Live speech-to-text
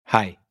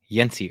Hi,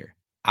 Jens here.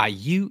 Are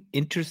you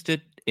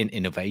interested in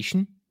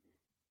innovation?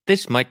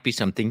 This might be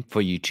something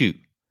for you too.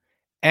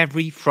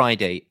 Every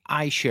Friday,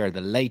 I share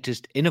the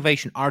latest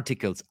innovation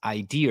articles,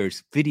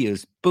 ideas,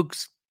 videos,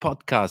 books,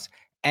 podcasts,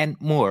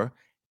 and more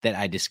that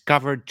I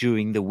discovered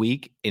during the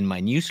week in my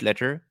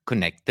newsletter,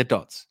 Connect the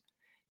Dots.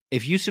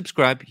 If you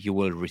subscribe, you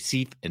will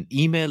receive an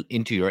email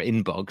into your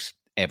inbox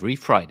every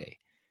Friday.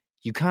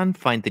 You can't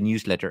find the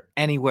newsletter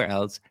anywhere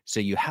else, so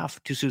you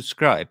have to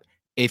subscribe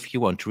if you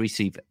want to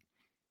receive it.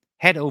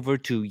 Head over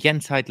to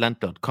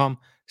jensheitland.com,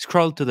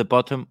 scroll to the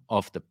bottom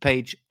of the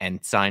page, and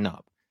sign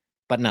up.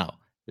 But now,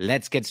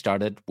 let's get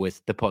started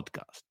with the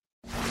podcast.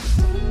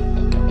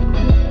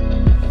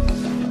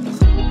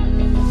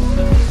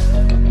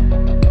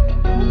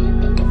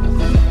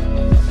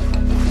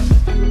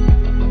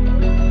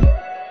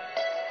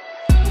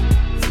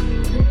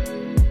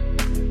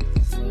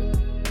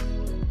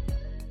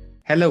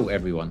 Hello,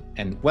 everyone,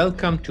 and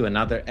welcome to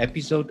another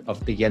episode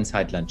of the Jens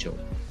Heitland Show,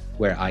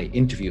 where I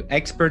interview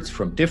experts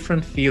from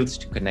different fields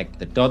to connect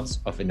the dots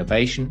of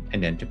innovation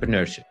and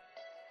entrepreneurship.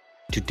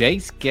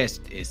 Today's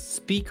guest is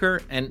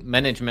speaker and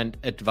management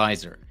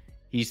advisor.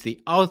 He's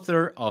the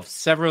author of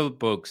several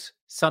books,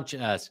 such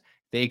as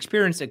The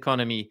Experience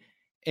Economy,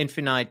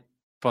 Infinite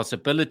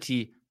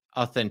Possibility,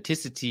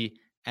 Authenticity,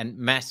 and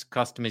Mass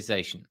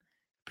Customization.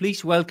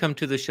 Please welcome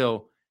to the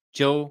show,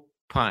 Joe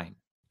Pine.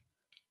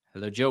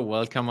 Hello, Joe.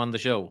 Welcome on the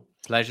show.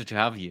 Pleasure to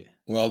have you.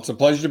 Well, it's a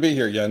pleasure to be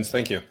here, Jens.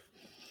 Thank you.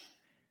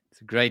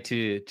 It's great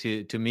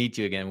to meet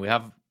you again.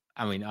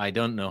 I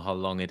don't know how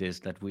long it is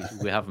that we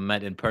haven't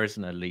met in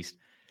person, at least.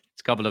 It's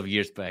a couple of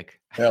years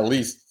back. Yeah, at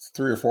least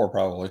 3 or 4,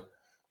 probably.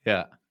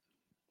 Yeah.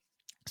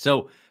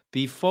 So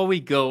before we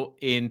go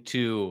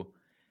into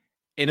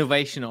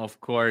innovation,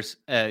 of course,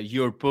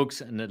 your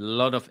books and a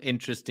lot of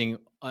interesting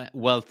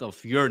wealth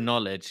of your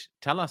knowledge,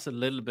 tell us a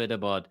little bit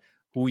about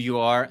who you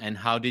are and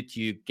how did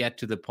you get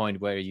to the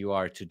point where you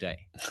are today?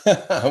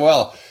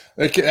 Well,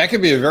 that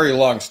could be a very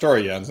long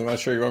story, Jens. I'm not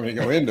sure you want me to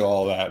go into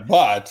all that,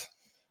 but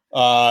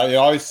you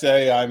always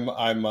say I'm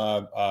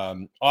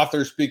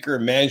author, speaker,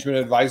 and management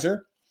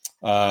advisor.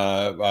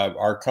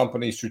 Our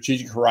company,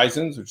 Strategic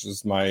Horizons, which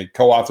is my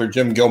co-author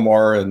Jim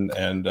Gilmore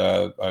and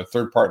our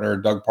third partner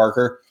Doug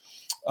Parker.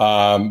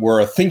 We're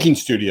a thinking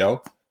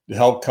studio to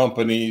help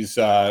companies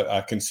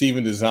conceive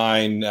and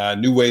design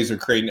new ways of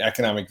creating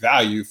economic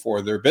value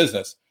for their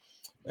business.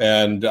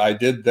 And I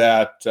did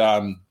that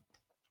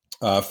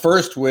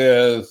first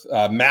with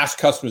Mass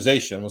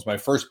Customization was my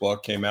first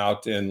book, came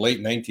out in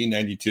late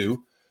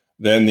 1992.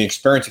 Then The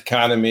Experience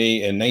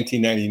Economy in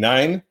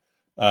 1999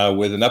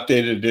 with an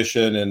updated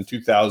edition in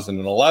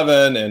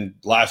 2011. And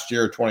last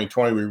year,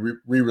 2020, we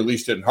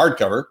re-released it in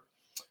hardcover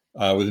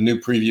with a new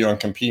preview on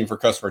competing for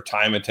customer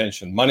time,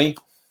 attention, money.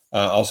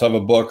 Also have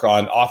a book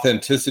on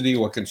authenticity,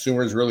 what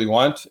consumers really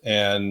want,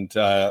 and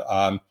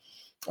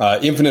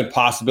infinite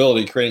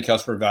possibility, creating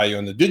customer value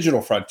in the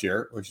digital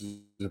frontier, which is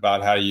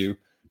about how you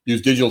use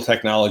digital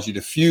technology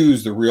to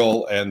fuse the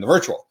real and the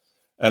virtual.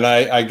 And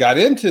I got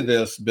into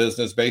this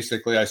business,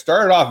 basically. I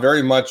started off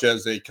very much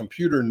as a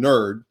computer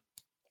nerd.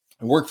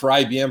 I worked for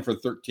IBM for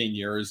 13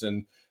 years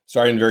and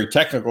started a very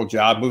technical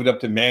job, moved up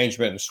to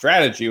management and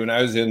strategy. When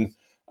I was in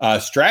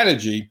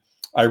strategy,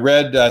 I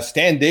read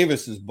Stan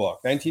Davis's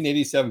book,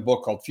 1987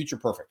 book called Future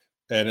Perfect.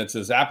 And it's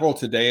as applicable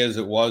today as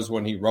it was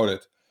when he wrote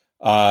it.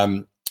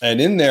 And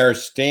in there,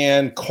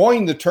 Stan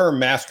coined the term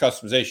mass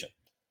customization.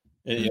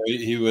 And,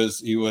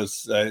 he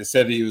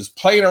said he was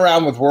playing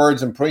around with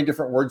words and putting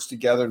different words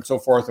together and so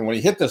forth. And when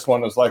he hit this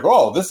one, it was like,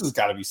 oh, this has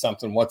got to be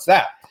something. What's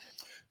that?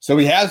 So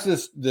he has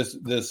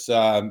this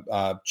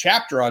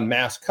chapter on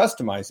mass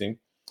customizing.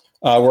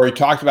 Where he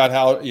talked about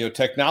how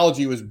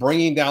technology was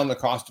bringing down the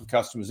cost of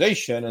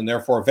customization, and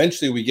therefore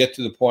eventually we get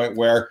to the point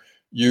where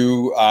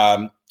you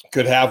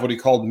could have what he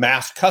called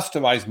mass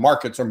customized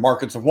markets, or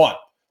markets of one,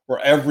 where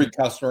every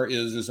customer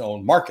is his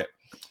own market.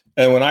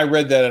 And when I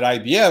read that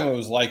at IBM, it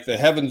was like the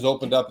heavens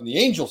opened up and the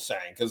angels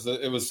sang, because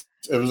it was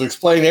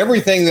explaining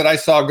everything that I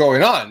saw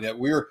going on. That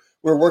we were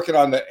working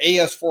on the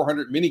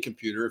AS400 mini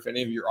computer, if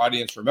any of your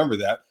audience remember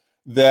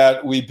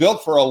that we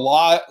built for a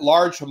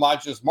large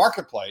homogeneous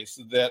marketplace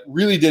that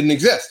really didn't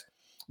exist,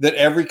 that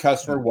every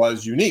customer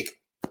was unique.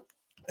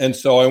 And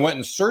so I went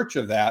in search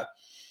of that.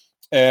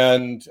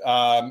 And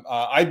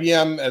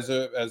IBM, as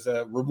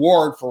a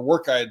reward for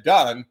work I had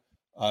done,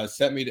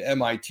 sent me to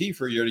MIT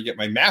for a year to get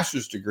my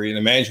master's degree in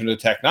the management of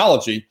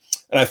technology.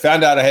 And I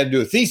found out I had to do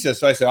a thesis.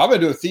 So I said, I'm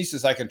going to do a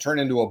thesis I can turn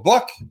into a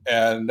book.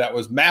 And that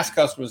was mass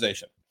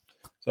customization.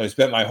 So I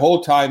spent my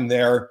whole time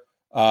there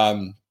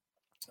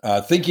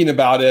thinking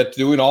about it,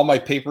 doing all my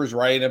papers,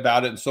 writing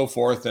about it, and so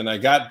forth. And I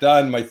got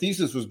done. My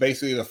thesis was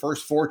basically the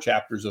first 4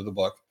 chapters of the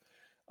book.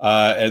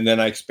 And then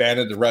I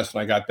expanded the rest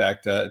when I got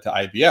back to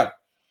IBM.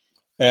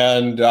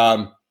 And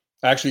I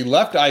actually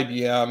left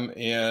IBM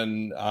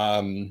in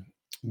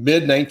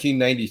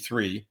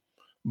mid-1993.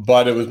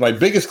 But it was my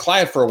biggest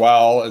client for a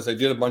while, as I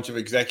did a bunch of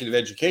executive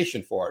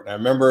education for it. And I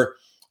remember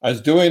I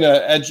was doing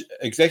an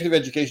executive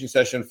education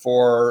session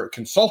for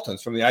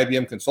consultants from the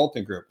IBM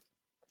Consulting Group.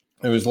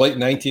 It was late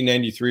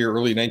 1993 or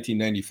early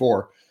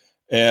 1994.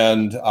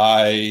 And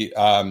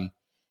I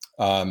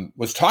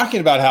was talking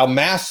about how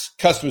mass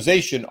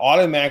customization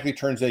automatically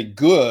turns a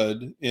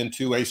good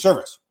into a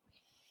service.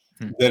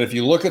 That if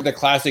you look at the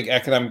classic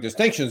economic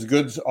distinctions,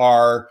 goods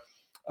are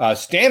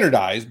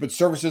standardized, but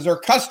services are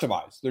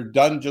customized. They're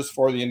done just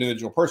for the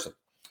individual person.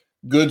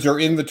 Goods are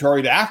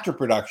inventoried after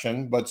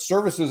production, but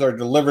services are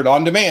delivered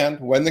on demand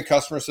when the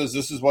customer says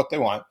this is what they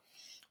want.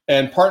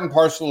 And part and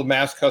parcel of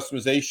mass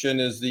customization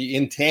is the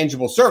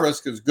intangible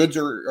service, because goods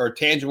are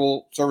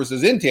tangible,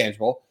 services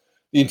intangible.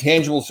 The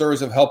intangible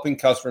service of helping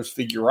customers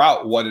figure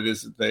out what it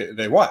is that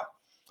they want.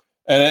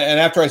 And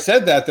after I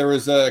said that, there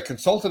was a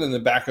consultant in the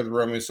back of the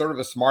room. He's sort of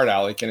a smart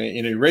aleck, and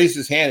he raised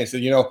his hand. He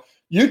said,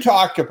 you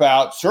talk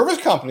about service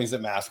companies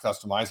that mass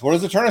customize. What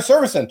does it turn a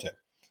service into?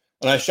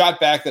 And I shot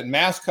back that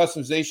mass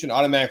customization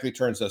automatically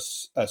turns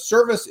a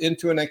service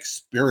into an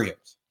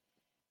experience.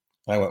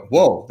 I went,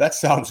 whoa, that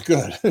sounds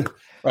good.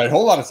 Right,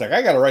 hold on a second.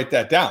 I got to write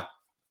that down.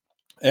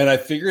 And I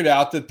figured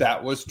out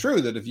that was true,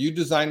 that if you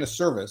design a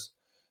service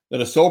that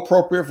is so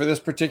appropriate for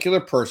this particular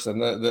person,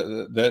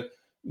 that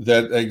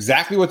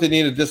exactly what they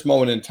need at this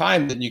moment in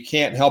time, that you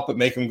can't help but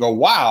make them go,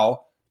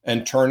 wow,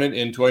 and turn it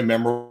into a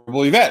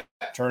memorable event,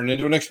 turn it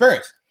into an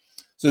experience.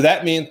 So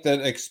that means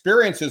that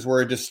experiences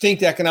were a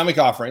distinct economic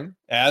offering,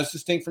 as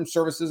distinct from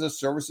services as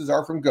services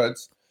are from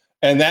goods.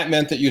 And that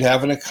meant that you'd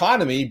have an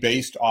economy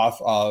based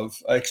off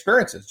of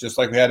experiences, just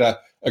like we had a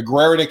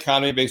agrarian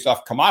economy based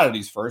off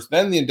commodities first,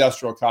 then the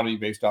industrial economy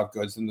based off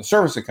goods, and the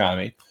service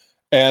economy.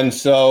 And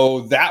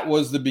so that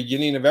was the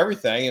beginning of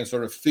everything, and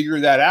sort of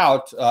figured that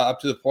out up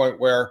to the point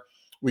where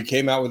we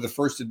came out with the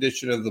first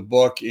edition of the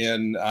book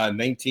in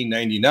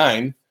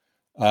 1999.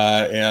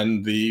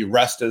 And the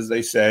rest, as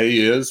they say,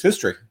 is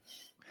history.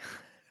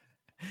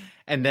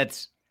 And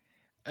that's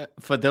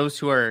for those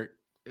who are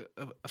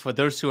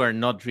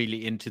not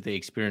really into the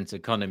experience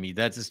economy.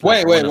 That's just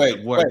wait.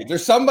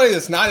 There's somebody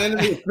that's not into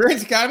the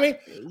experience economy.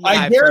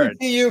 I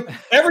guarantee you,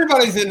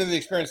 everybody's into the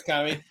experience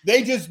economy.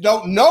 They just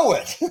don't know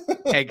it.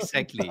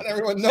 Exactly. Not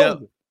everyone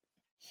knows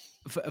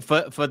it.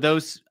 For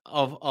those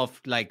of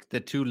like the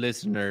two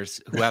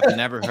listeners who have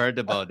never heard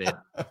about it,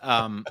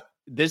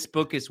 this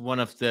book is one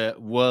of the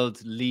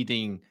world's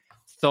leading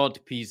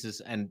thought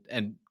pieces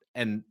and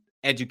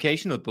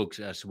educational books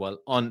as well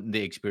on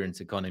the experience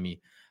economy.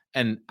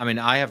 And I mean,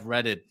 I have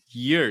read it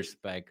years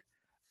back,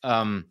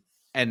 and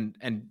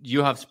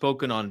you have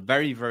spoken on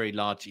very, very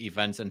large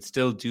events and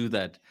still do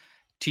that,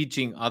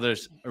 teaching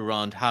others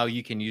around how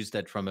you can use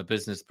that from a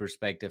business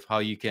perspective, how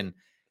you can,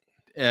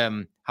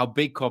 how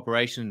big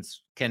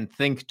corporations can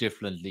think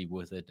differently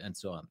with it, and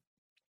so on.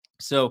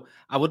 So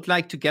I would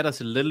like to get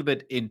us a little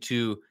bit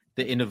into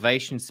the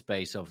innovation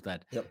space of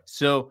that. Yep.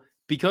 So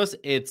because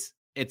it's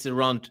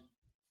around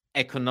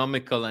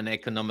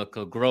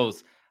economical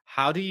growth,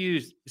 how do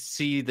you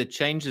see the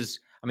changes?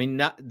 I mean,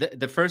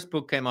 the first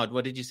book came out,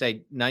 what did you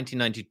say,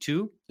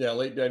 1992? Yeah,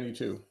 late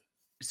 92.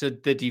 So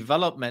the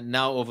development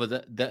now over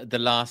the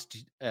last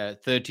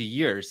 30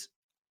 years,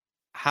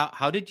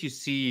 how did you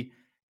see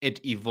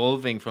it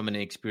evolving from an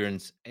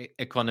experience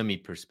economy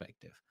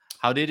perspective?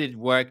 How did it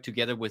work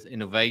together with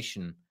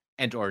innovation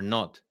and or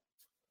not?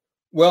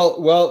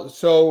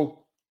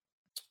 So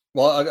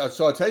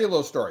I'll tell you a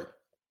little story.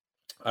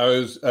 I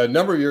was a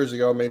number of years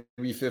ago,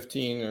 maybe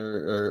 15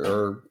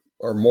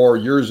 or more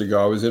years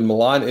ago, I was in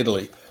Milan,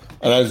 Italy,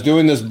 and I was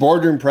doing this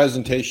boardroom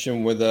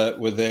presentation with a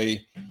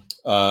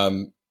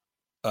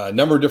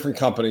number of different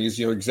companies,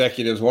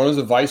 executives. One was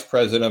the vice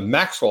president of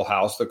Maxwell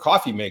House, the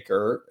coffee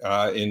maker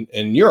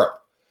in Europe.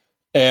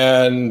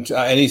 And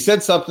he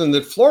said something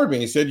that floored me.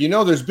 He said,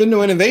 there's been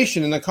no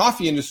innovation in the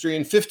coffee industry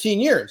in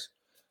 15 years.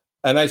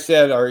 And I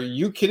said, are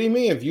you kidding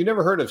me? Have you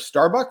never heard of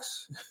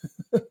Starbucks?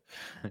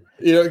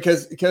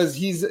 Because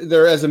he's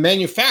there as a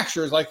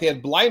manufacturer, it's like they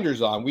had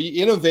blinders on. We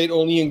innovate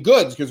only in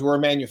goods because we're a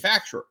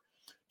manufacturer,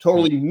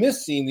 totally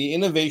missing the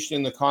innovation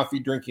in the coffee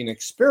drinking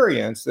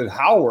experience that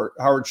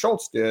Howard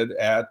Schultz did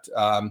at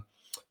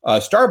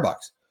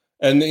Starbucks.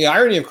 And the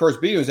irony, of course,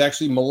 being it was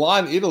actually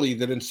Milan, Italy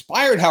that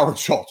inspired Howard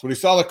Schultz when he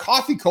saw the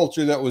coffee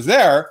culture that was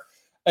there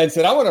and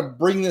said, I want to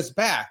bring this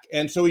back.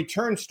 And so he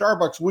turned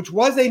Starbucks, which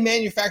was a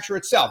manufacturer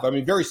itself. I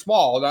mean, very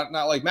small, not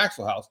like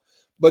Maxwell House.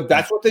 But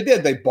that's what they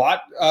did. They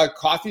bought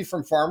coffee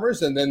from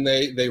farmers, and then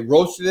they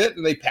roasted it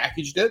and they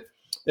packaged it.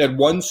 They had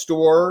one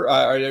store,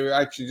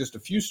 actually just a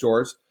few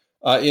stores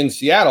in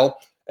Seattle.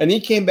 And he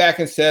came back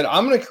and said,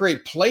 I'm going to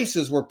create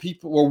places where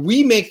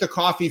we make the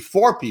coffee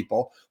for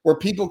people, where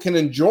people can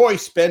enjoy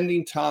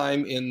spending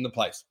time in the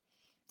place.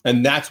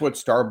 And that's what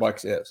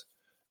Starbucks is.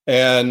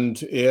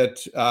 And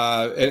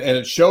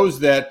it shows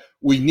that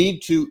we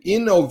need to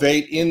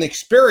innovate in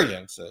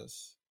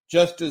experiences,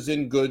 just as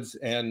in goods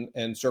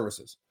and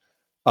services.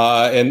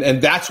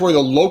 And that's where the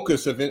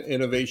locus of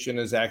innovation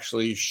has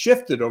actually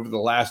shifted over the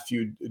last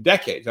few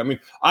decades. I mean,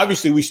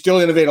 obviously, we still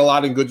innovate a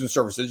lot in goods and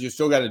services. You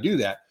still got to do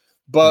that.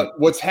 But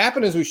what's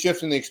happened as we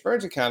shift in the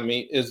experience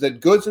economy is that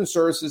goods and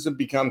services have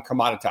become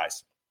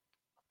commoditized.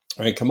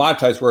 I mean,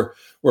 commoditized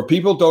where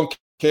people don't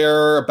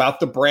care about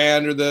the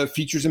brand or the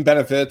features and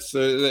benefits.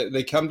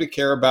 They come to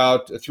care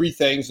about three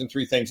things and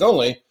three things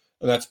only,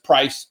 and that's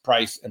price,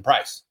 price, and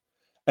price.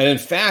 And in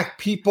fact,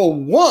 people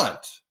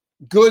want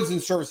goods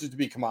and services to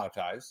be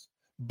commoditized,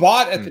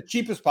 bought at the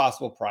cheapest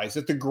possible price,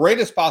 at the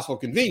greatest possible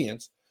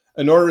convenience,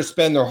 in order to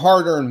spend their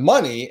hard-earned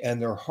money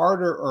and their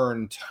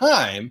harder-earned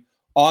time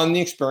on the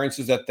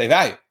experiences that they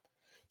value.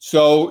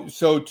 So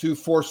to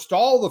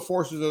forestall the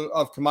forces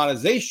of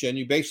commoditization,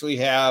 you basically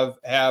have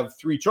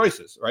three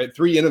choices, right?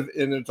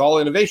 And it's all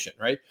innovation,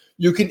 right?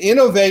 You can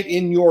innovate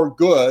in your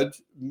good,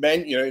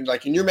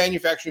 like in your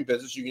manufacturing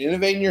business. You can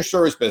innovate in your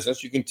service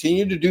business. You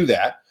continue to do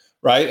that,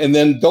 right? And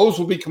then those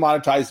will be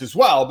commoditized as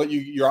well. But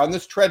you're on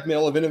this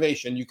treadmill of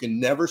innovation. You can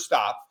never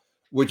stop,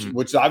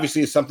 which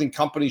obviously is something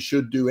companies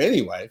should do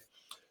anyway.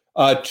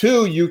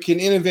 Two, you can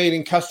innovate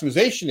in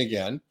customization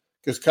again,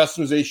 because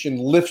customization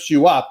lifts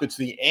you up. It's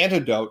the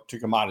antidote to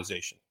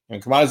commoditization.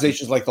 And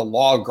commoditization is like the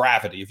law of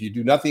gravity. If you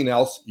do nothing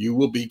else, you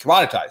will be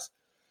commoditized.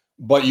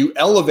 But you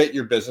elevate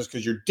your business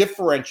because you're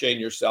differentiating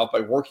yourself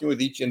by working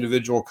with each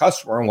individual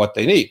customer and what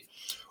they need.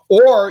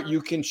 Or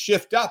you can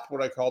shift up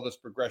what I call this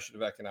progression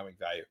of economic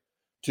value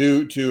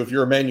to if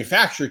you're a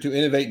manufacturer, to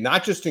innovate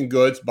not just in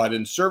goods, but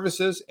in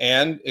services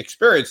and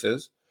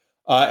experiences.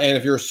 And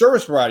if you're a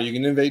service provider, you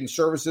can innovate in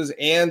services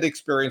and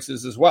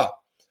experiences as well.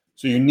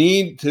 So you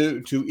need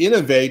to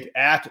innovate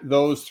at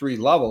those three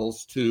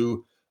levels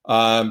to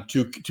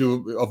avoid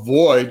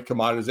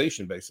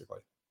commoditization, basically.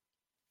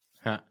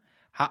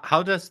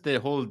 How does the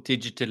whole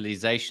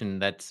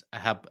digitalization that's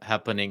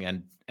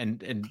happening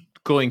and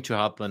going to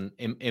happen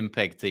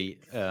impact the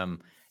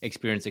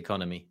experience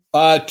economy?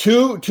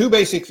 Two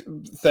basic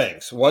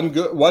things. One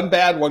good, one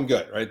bad, one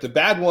good. Right. The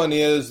bad one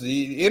is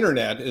the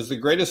internet is the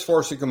greatest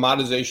force of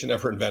commoditization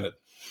ever invented.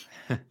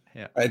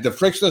 Yeah. Right? The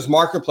frictionless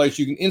marketplace,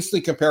 you can instantly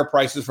compare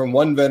prices from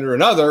one vendor to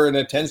another, and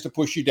it tends to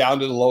push you down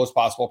to the lowest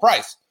possible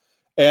price.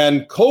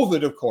 And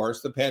COVID, of course,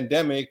 the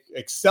pandemic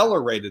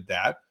accelerated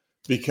that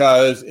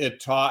because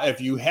it taught, if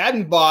you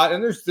hadn't bought,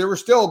 and there were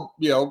still,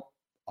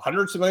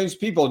 hundreds of millions of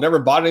people never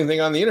bought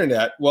anything on the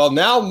internet. Well,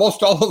 now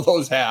most all of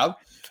those have,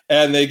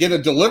 and they get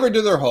it delivered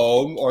to their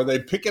home, or they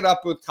pick it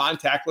up with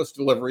contactless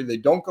delivery. They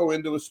don't go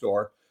into a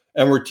store.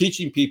 And we're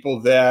teaching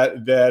people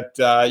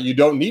that you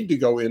don't need to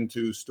go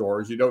into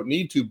stores. You don't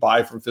need to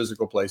buy from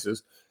physical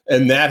places.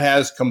 And that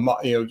has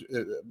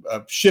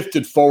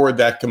shifted forward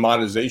that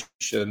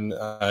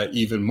commoditization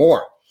even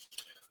more.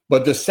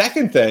 But the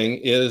second thing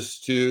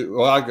is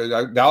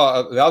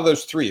now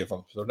there's three of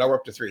them. So now we're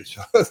up to three.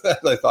 So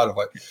I thought of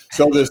it.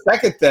 So the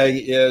second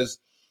thing is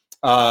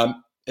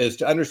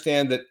to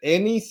understand that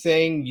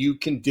anything you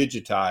can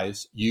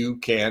digitize, you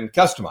can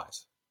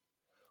customize.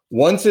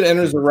 Once it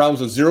enters the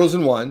realms of zeros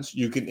and ones,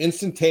 you can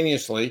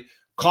instantaneously,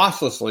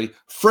 costlessly,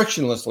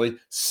 frictionlessly,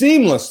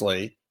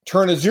 seamlessly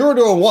turn a 0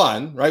 to a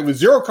 1, right, with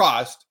zero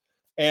cost,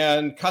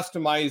 and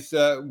customize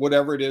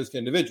whatever it is to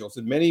individuals.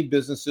 And many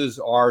businesses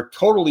are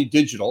totally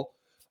digital,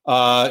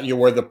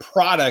 where the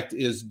product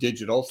is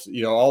digital.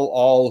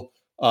 All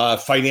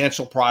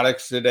financial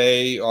products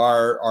today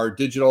are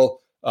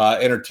digital.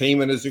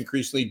 Entertainment is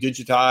increasingly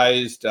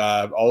digitized.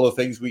 All the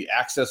things we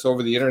access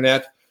over the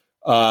internet.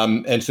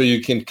 And so you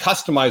can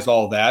customize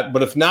all that,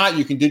 but if not,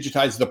 you can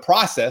digitize the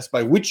process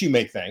by which you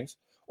make things,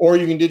 or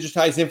you can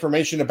digitize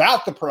information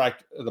about the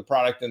product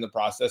and the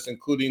process,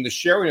 including the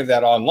sharing of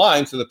that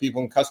online, so that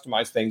people can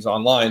customize things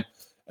online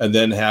and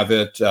then have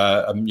it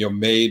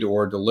made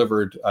or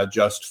delivered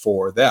just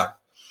for them.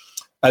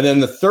 And then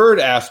the third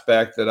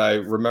aspect that I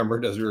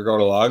remembered as we were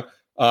going along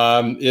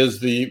is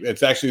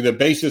it's actually the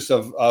basis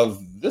of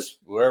this.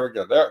 Where we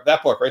go, there,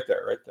 that book right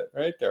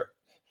there.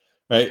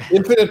 Right,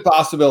 infinite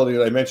possibility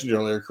that I mentioned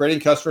earlier, creating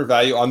customer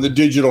value on the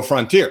digital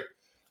frontier,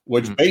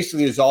 which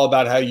basically is all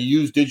about how you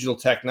use digital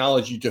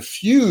technology to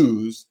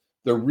fuse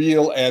the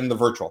real and the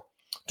virtual,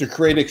 to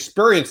create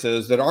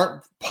experiences that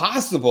aren't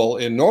possible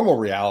in normal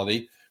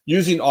reality,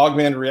 using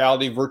augmented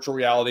reality, virtual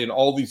reality, and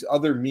all these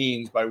other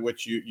means by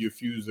which you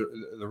fuse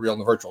the real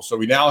and the virtual. So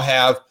we now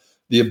have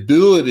the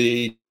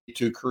ability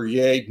to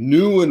create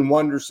new and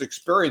wondrous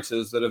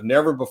experiences that have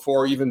never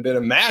before even been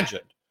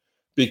imagined,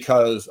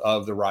 because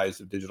of the rise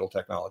of digital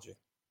technology.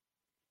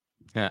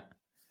 Yeah.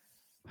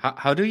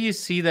 How do you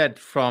see that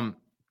from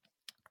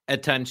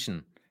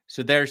attention?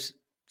 So it's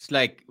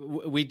like,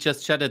 we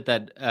just chatted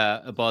that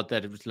about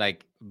that. It was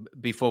like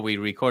before we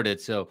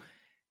recorded. So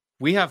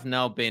we have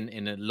now been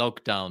in a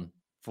lockdown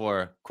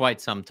for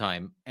quite some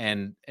time,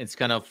 and it's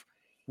kind of,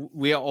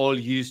 we are all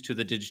used to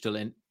the digital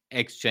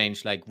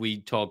exchange. Like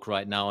we talk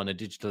right now on a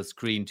digital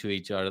screen to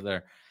each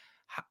other.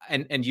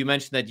 And you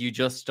mentioned that you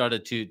just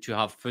started to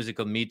have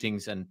physical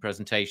meetings and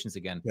presentations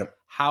again. Yep.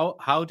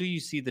 How do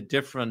you see the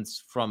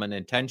difference from an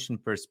intention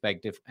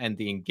perspective and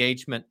the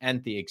engagement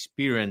and the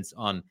experience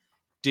on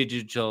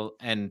digital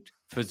and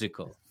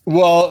physical?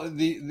 Well,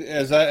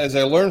 as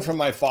I learned from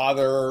my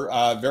father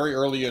very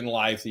early in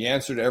life, the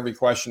answer to every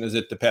question is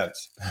it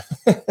depends.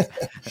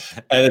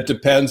 And it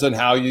depends on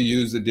how you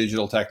use the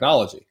digital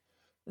technology.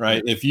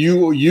 Right. If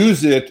you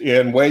use it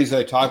in ways that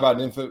I talk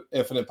about in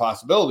infinite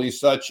possibilities,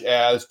 such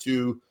as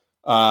to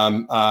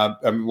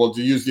Well,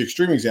 to use the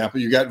extreme example,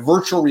 you got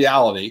virtual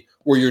reality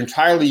where you're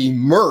entirely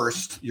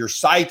immersed, your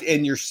sight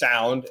and your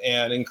sound,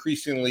 and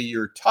increasingly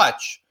your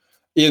touch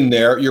in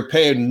there. You're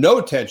paying no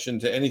attention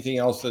to anything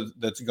else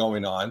that's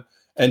going on.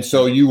 And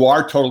so you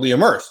are totally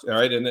immersed, all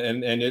right? And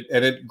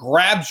it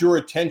grabs your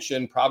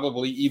attention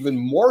probably even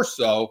more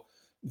so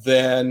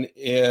than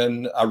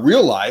in a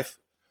real life,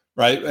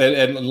 right?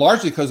 And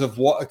largely because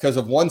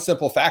of one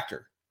simple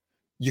factor.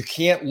 You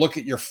can't look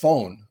at your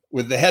phone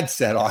with the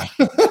headset on,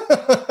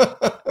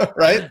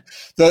 right?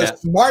 The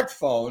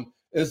smartphone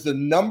is the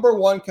number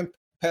one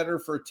competitor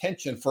for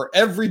attention for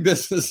every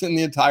business in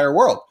the entire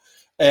world.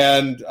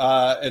 And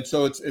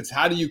so it's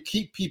how do you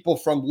keep people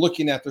from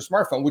looking at their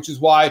smartphone, which is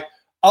why,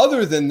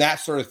 other than that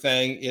sort of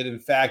thing, in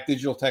fact,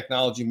 digital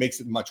technology makes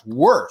it much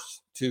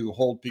worse to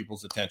hold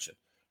people's attention,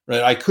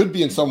 right? I could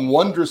be in some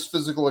wondrous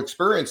physical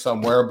experience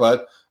somewhere,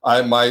 but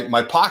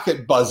my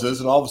pocket buzzes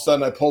and all of a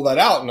sudden I pull that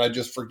out and I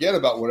just forget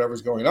about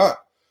whatever's going on.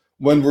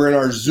 When we're in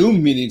our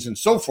Zoom meetings and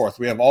so forth,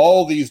 we have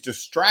all these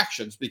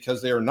distractions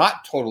because they are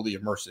not totally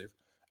immersive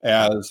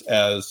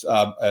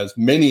as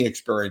many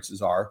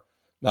experiences are,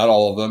 not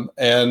all of them.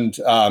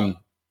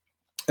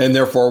 And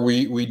therefore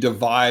we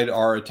divide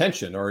our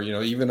attention, or,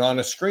 even on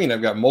a screen,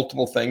 I've got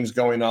multiple things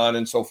going on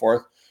and so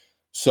forth.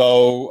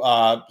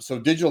 So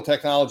digital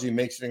technology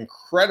makes it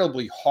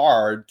incredibly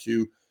hard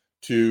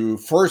to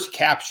first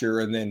capture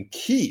and then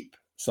keep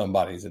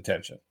somebody's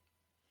attention.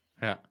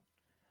 Yeah.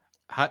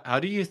 How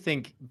do you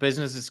think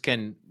businesses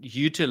can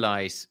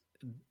utilize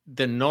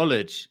the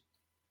knowledge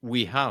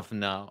we have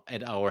now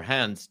at our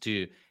hands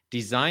to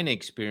design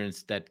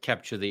experience that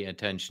capture the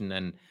attention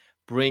and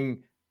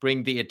bring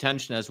the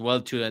attention as well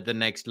to the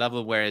next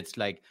level, where it's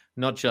like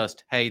not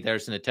just, hey,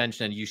 there's an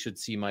attention and you should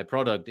see my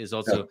product, is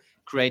also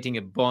creating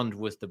a bond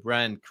with the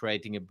brand,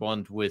 creating a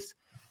bond with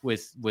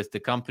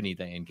the company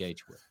they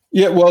engage with?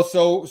 Yeah, well,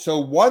 so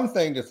one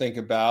thing to think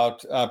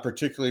about,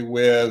 particularly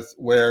with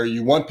where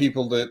you want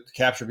people to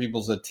capture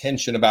people's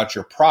attention about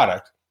your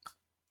product,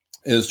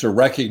 is to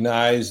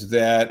recognize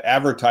that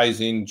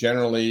advertising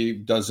generally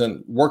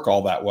doesn't work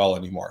all that well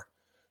anymore.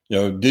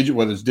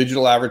 Whether it's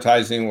digital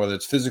advertising, whether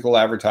it's physical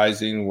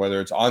advertising, whether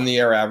it's on the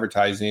air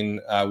advertising,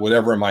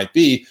 whatever it might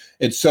be,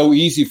 it's so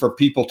easy for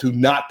people to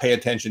not pay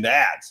attention to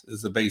ads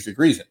is the basic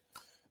reason.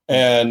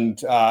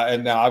 And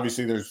now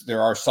obviously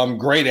there are some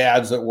great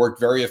ads that work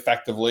very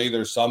effectively.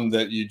 There's some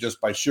that you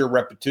just by sheer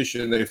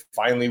repetition, they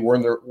finally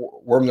worm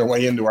their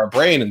way into our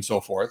brain and so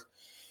forth.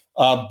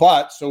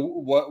 But so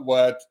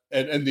what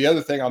and the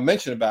other thing I'll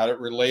mention about it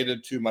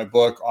related to my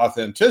book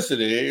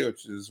Authenticity,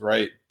 which is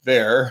right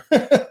there,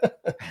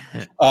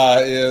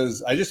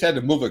 is I just had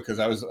to move it because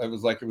I was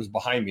like it was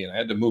behind me and I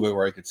had to move it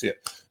where I could see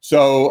it.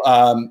 So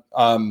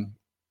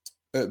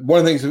one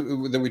of the things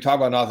that we talk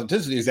about in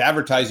authenticity is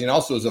advertising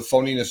also is a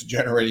phoniness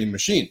generating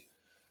machine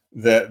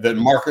that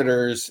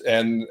marketers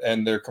and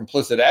their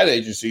complicit ad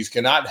agencies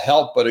cannot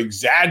help but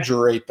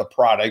exaggerate the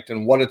product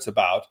and what it's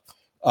about,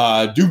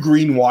 do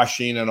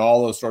greenwashing and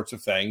all those sorts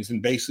of things,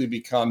 and basically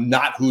become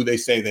not who they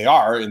say they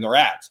are in their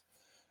ads.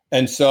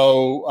 And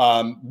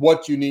so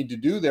what you need to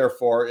do,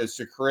 therefore, is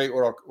to create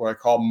what I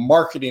call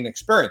marketing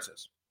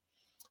experiences.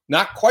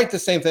 Not quite the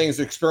same thing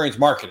as experience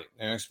marketing.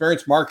 And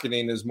experience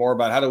marketing is more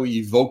about how do we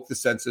evoke the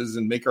senses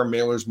and make our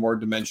mailers more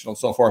dimensional and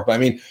so forth. But I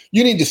mean,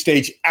 you need to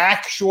stage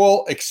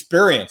actual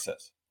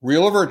experiences,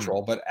 real or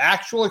virtual, but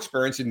actual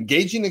experience,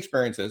 engaging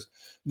experiences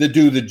that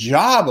do the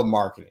job of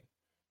marketing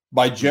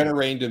by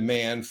generating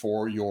demand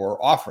for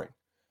your offering.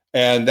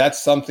 And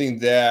that's something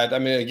that, I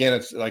mean, again,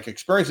 it's like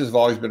experiences have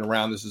always been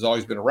around. This has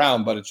always been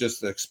around, but it's just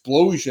the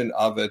explosion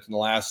of it in the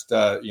last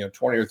 20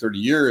 or 30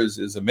 years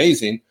is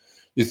amazing.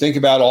 You think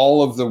about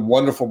all of the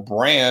wonderful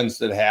brands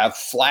that have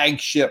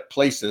flagship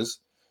places,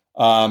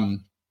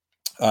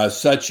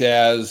 such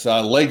as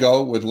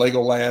Lego with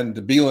Legoland,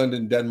 Billund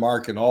in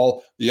Denmark, and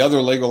all the other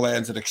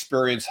Legolands that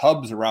experience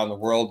hubs around the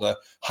world. The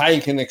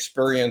Heineken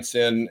experience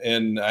in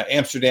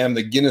Amsterdam,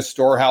 the Guinness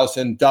Storehouse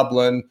in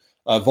Dublin,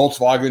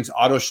 Volkswagen's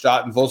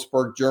Autostadt in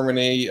Wolfsburg,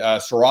 Germany,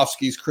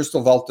 Swarovski's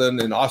Crystal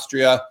Welten in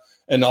Austria,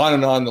 and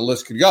on the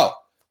list could go.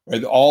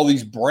 Right? All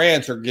these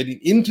brands are getting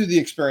into the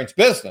experience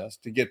business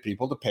to get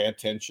people to pay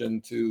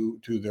attention to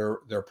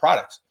their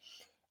products.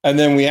 And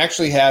then we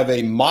actually have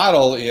a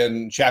model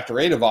in Chapter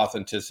 8 of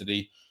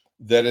Authenticity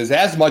that is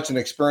as much an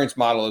experience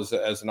model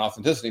as an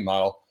authenticity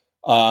model,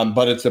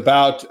 but it's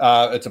about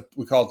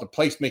we call it the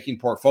placemaking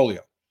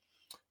portfolio.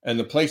 And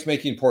the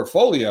placemaking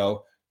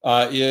portfolio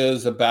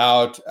is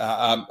about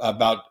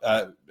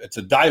it's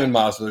a diamond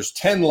model. So there's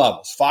 10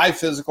 levels, 5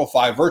 physical,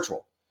 5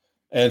 virtual.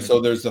 And so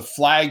there's the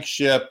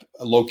flagship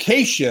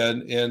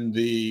location in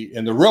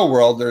the real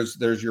world.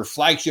 There's your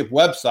flagship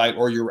website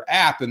or your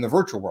app in the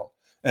virtual world.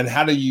 And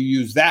how do you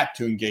use that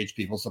to engage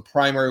people? It's the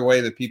primary way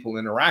that people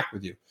interact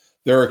with you.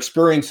 There are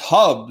experience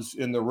hubs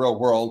in the real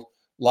world,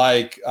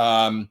 like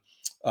New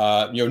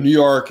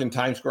York and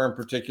Times Square in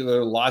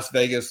particular, Las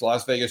Vegas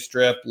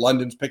Strip,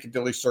 London's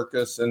Piccadilly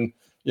Circus, and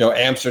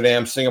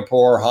Amsterdam,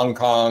 Singapore, Hong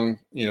Kong,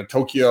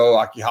 Tokyo,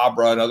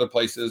 Akihabara, and other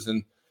places,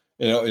 and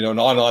and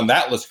on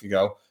that list could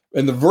go.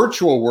 In the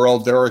virtual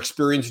world, there are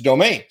experience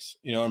domains,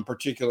 in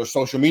particular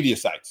social media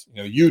sites,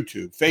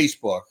 YouTube,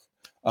 Facebook,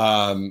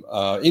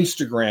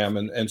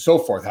 Instagram, and so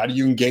forth. How do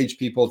you engage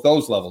people at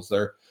those levels?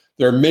 There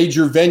are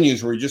major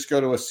venues where you just go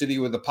to a city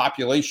with a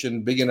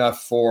population big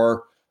enough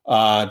for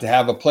to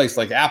have a place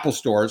like Apple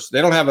stores.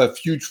 They don't have a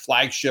huge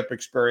flagship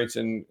experience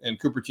in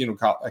Cupertino,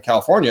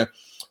 California,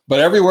 but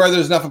everywhere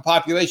there's enough of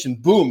population,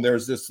 boom,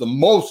 there's the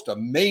most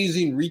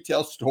amazing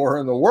retail store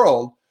in the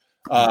world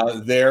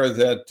there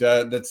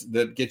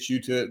that gets you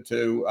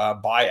to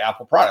buy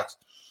Apple products.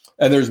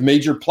 And there's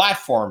major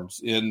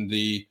platforms in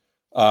the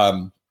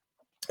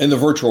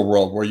virtual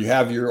world where you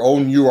have your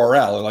own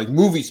URL, like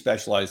Movie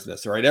specialize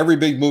this, right? Every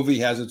big movie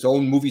has its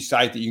own movie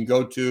site that you can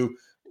go to,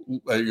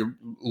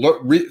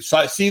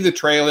 see the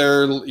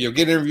trailer,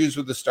 get interviews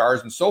with the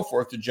stars and so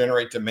forth to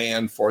generate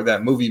demand for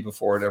that movie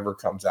before it ever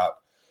comes out.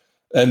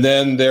 And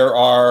then there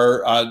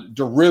are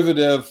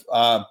derivative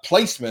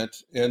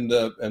placement in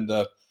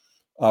the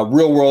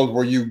real world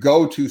where you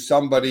go to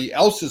somebody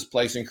else's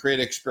place and create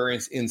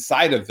experience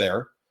inside of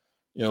there,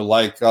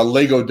 like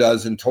Lego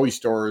does in toy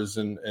stores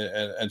and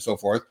so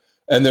forth.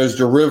 And there's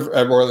derivative,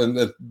 and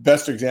the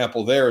best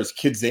example there is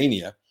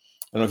Kidzania.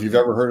 I don't know if you've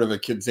ever heard of a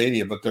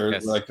Kidzania, but they're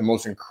like the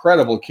most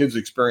incredible kids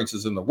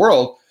experiences in the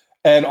world.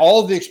 And all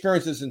of the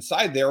experiences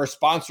inside there are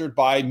sponsored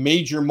by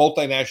major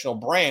multinational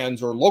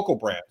brands or local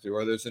brands,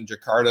 whether it's in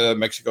Jakarta,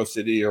 Mexico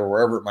City, or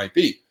wherever it might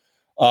be.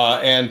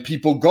 And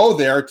people go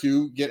there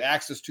to get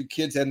access to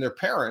kids and their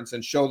parents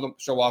and show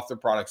off their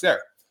products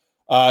there.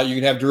 You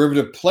can have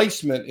derivative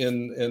placement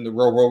in the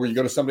real world where you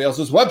go to somebody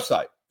else's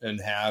website and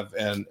have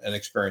an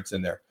experience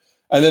in there.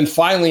 And then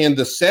finally, in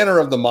the center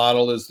of the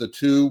model is the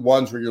two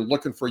ones where you're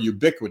looking for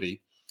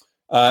ubiquity.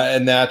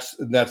 And that's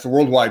the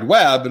World Wide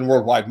Web and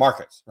worldwide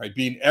markets, right?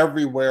 Being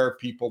everywhere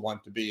people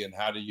want to be, and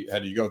how do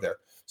you go there?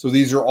 So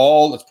these are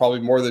all. It's probably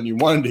more than you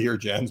wanted to hear,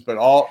 Jens, but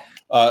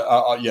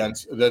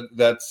Jens.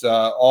 That's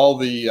all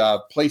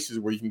the places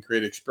where you can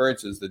create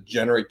experiences that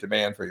generate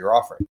demand for your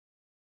offering.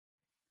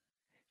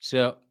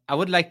 So I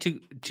would like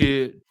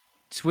to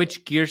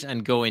switch gears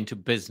and go into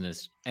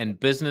business, and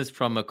business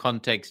from a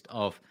context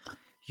of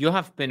you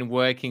have been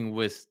working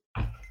with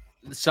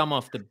some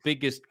of the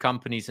biggest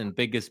companies and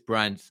biggest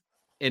brands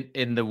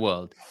in the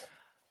world.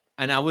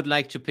 And I would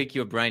like to pick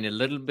your brain a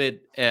little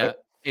bit,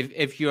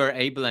 if you are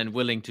able and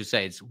willing to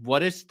say it.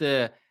 What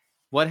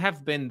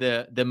have been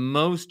the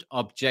most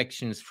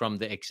objections from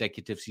the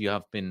executives you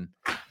have been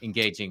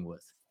engaging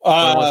with?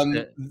 What was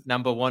the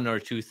number one or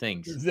two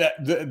things?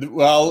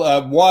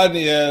 One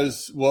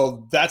is,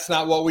 that's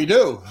not what we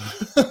do.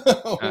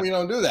 We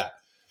don't do that.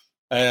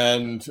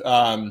 And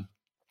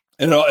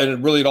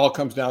it all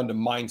comes down to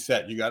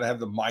mindset. You got to have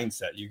the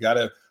mindset. You got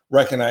to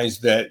recognize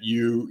that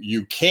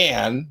you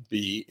can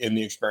be in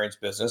the experience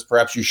business.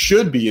 Perhaps you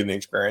should be in the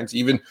experience,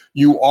 even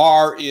you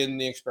are in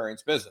the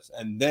experience business,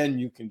 and then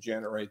you can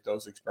generate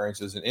those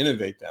experiences and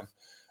innovate them.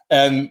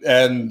 And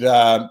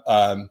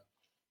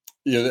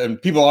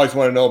people always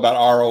want to know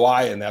about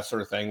ROI and that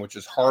sort of thing, which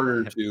is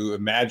harder to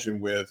imagine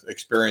with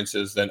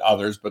experiences than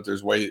others, but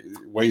there's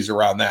ways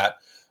around that.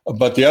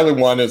 But the other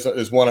one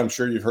is one I'm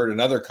sure you've heard in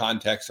other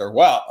contexts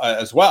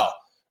as well,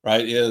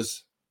 right?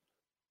 Is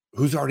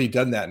who's already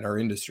done that in our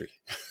industry?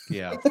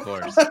 Yeah, of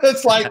course.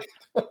 It's like,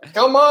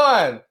 come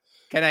on.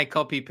 Can I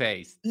copy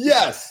paste?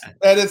 Yes.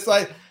 And it's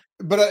like,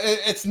 but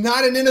it's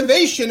not an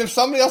innovation if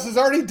somebody else has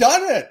already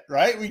done it,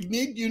 right?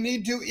 You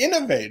need to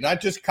innovate,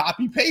 not just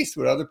copy paste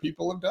what other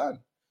people have done.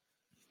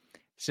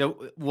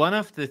 So one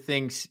of the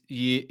things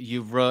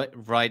you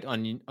write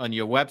on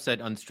your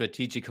website on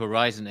Strategic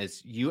Horizon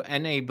is you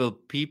enable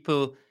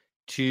people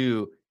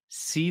to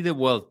see the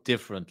world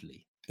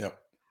differently. Yep.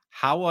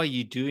 How are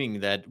you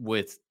doing that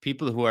with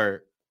people who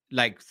are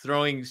like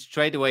throwing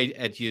straight away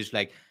at you,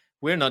 like,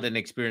 we're not an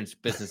experienced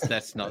business.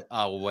 That's not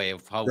our way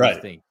of how we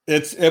think.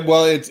 It's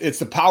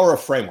the power of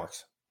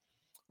frameworks,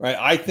 right?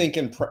 I think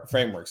in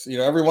frameworks.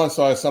 Every once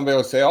in a while somebody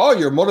will say, "Oh,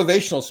 you're a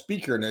motivational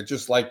speaker," and it's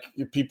just like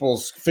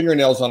people's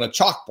fingernails on a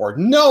chalkboard.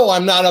 No,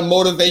 I'm not a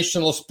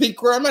motivational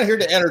speaker. I'm not here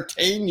to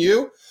entertain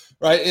you,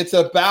 right? It's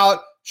about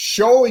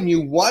showing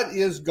you what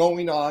is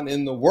going on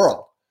in the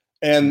world.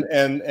 And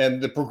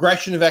the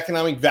progression of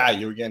economic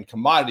value, again,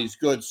 commodities,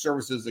 goods,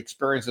 services,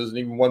 experiences, and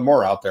even one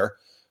more out there,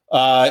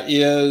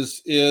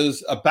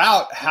 is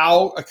about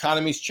how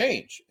economies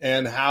change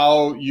and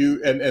how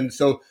you and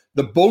so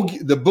the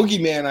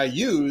boogeyman I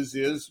use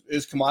is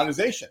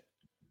commoditization,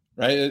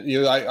 right?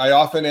 I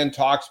often end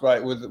talks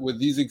with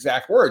these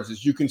exact words: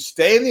 is you can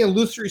stay in the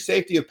illusory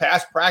safety of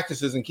past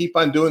practices and keep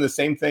on doing the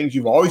same things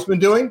you've always been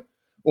doing.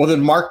 Well,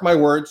 then mark my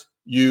words,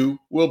 you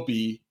will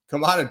be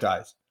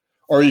commoditized.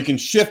 Or you can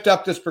shift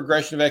up this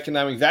progression of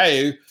economic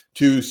value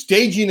to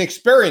staging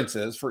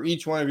experiences for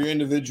each one of your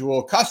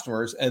individual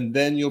customers, and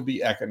then you'll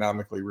be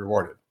economically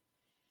rewarded.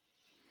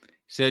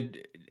 So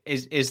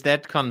is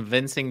that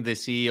convincing the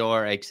CEO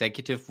or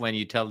executive when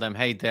you tell them,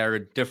 hey, there are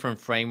different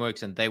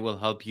frameworks and they will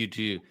help you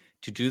to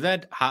do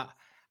that?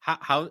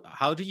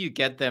 How do you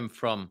get them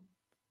from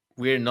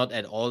we're not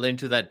at all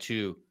into that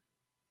to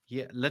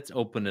Yeah, let's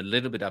open a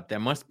little bit up. There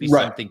must be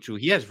Right. something true.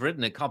 He has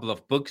written a couple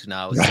of books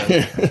now, so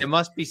there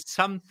must be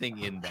something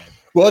in that.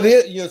 Well, it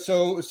is,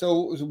 so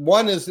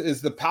one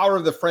is the power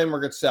of the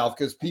framework itself,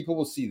 because people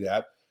will see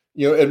that,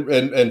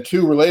 and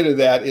two, related to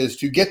that, is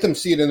to get them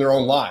see it in their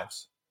own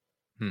lives.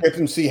 Get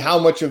them see how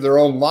much of their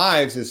own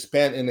lives is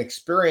spent in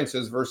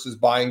experiences versus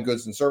buying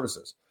goods and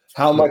services.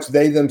 How much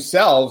they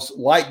themselves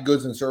like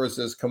goods and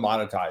services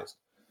commoditized.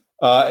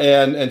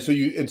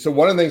 So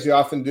one of the things you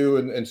often do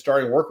in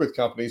starting work with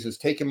companies is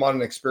take them on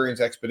an experience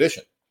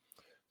expedition.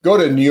 Go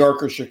to New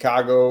York or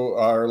Chicago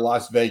or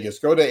Las Vegas.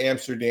 Go to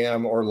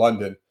Amsterdam or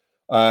London.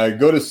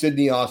 Go to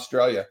Sydney,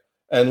 Australia,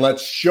 and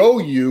let's show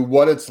you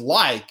what it's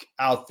like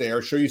out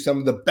there. Show you some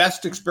of the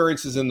best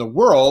experiences in the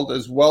world,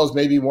 as well as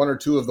maybe one or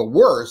two of the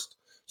worst,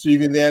 so you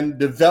can then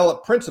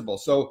develop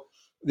principles. So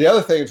the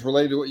other thing that's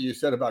related to what you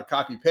said about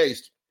copy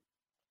paste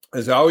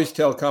is I always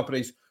tell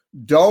companies,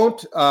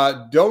 don't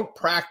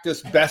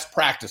practice best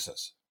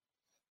practices,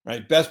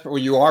 right? Best where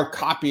you are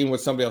copying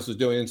what somebody else is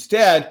doing.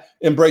 Instead,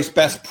 embrace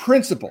best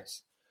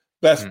principles.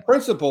 Best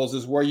principles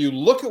is where you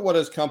look at what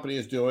his company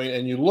is doing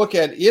and you look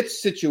at its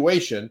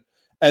situation,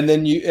 and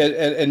then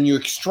you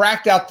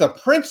extract out the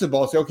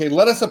principle and say, okay,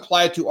 let us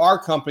apply it to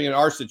our company and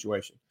our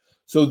situation.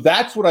 So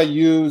that's what I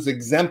use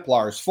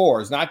exemplars for.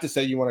 Is not to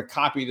say you want to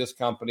copy this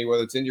company,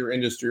 whether it's in your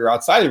industry or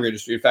outside of your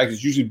industry. In fact,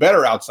 it's usually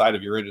better outside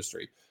of your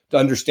industry to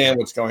understand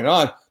what's going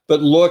on,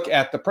 but look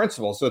at the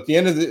principles. So at the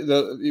end of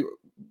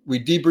we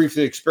debrief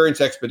the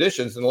experience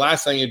expeditions, and the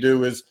last thing you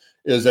do is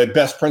a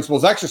best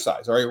principles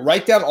exercise. All right,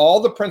 write down all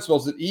the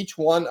principles that each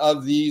one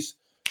of these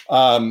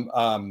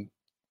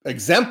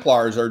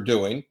exemplars are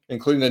doing,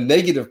 including the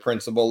negative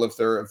principle if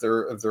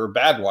they're a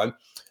bad one,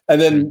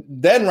 and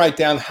then write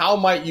down how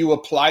might you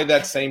apply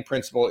that same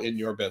principle in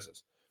your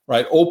business.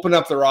 Right, open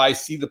up their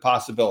eyes, see the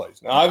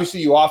possibilities. Now, obviously,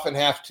 you often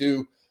have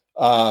to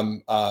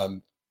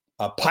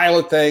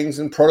pilot things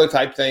and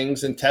prototype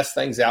things and test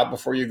things out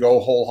before you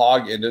go whole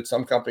hog into it.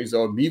 Some companies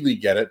will immediately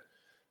get it.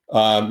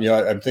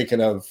 I'm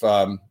thinking of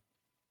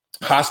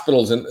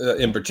hospitals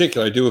in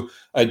particular.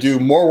 I do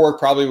more work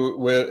probably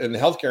in the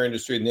healthcare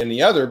industry than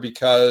any other,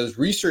 because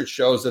research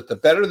shows that the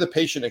better the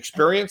patient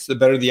experience, the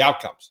better the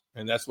outcomes,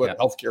 and that's what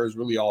healthcare is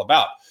really all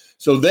about.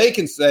 So they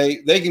can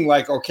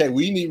like, okay,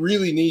 we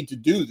really need to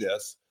do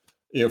this,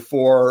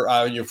 for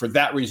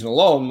that reason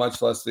alone,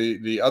 much less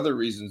the other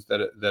reasons that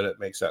it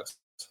makes sense.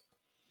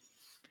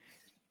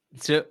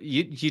 So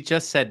you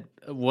just said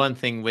one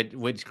thing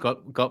which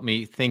got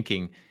me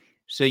thinking.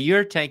 So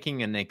you're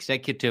taking an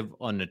executive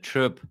on a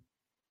trip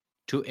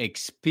to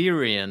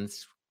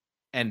experience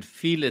and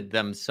feel it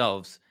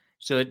themselves.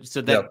 So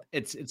that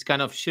it's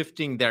kind of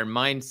shifting their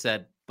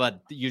mindset,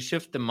 but you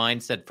shift the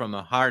mindset from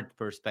a heart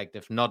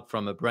perspective, not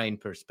from a brain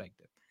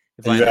perspective.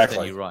 If I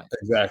understand you right.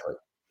 Exactly.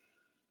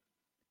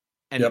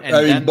 And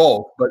I mean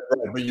both, but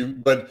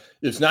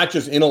it's not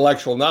just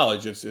intellectual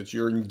knowledge. It's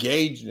you're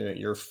engaged in it,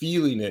 you're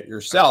feeling it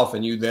yourself,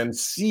 and you then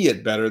see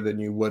it better than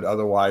you would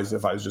otherwise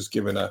if I was just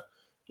given a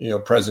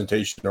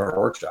presentation or a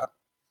workshop.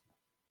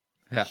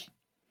 Yeah.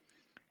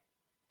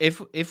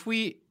 If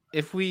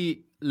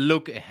we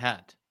look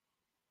ahead,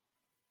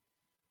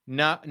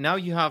 now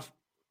you have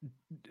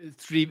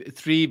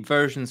three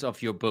versions of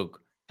your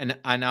book, and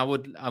I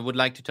would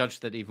like to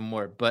touch that even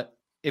more. But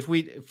if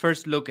we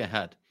first look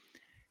ahead,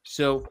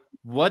 so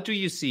what do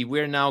you see?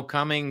 We're now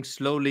coming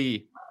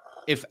slowly,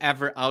 if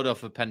ever, out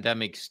of a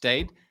pandemic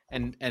state,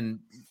 and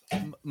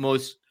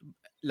most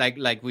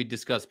like we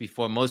discussed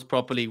before, most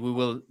probably we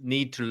will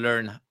need to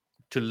learn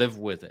to live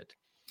with it.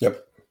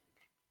 Yep.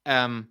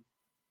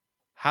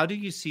 How do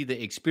you see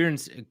the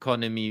experience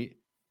economy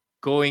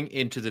going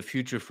into the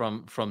future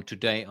from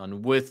today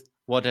on, with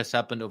what has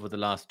happened over the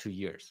last 2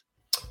 years?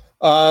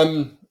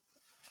 One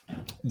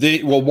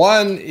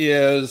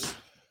is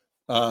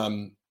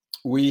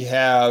we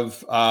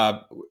have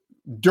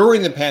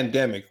during the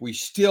pandemic, we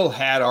still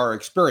had our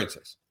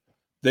experiences.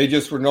 They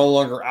just were no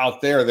longer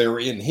out there. They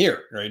were in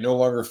here, right? No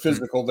longer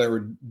physical. They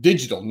were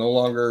digital, no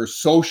longer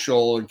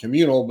social and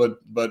communal,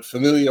 but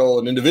familial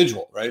and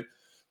individual, right?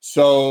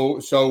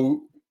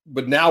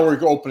 But now we're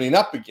opening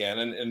up again,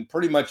 and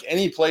pretty much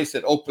any place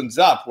that opens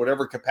up,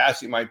 whatever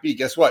capacity it might be,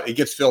 guess what? It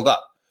gets filled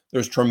up.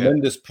 There's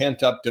tremendous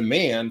pent up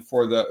demand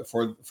for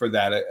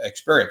that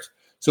experience.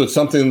 So it's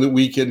something that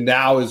we can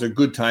now is a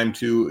good time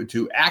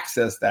to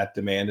access that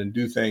demand and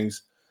do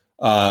things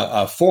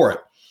for it.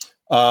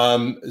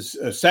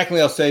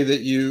 Secondly, I'll say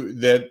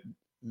that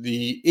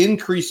the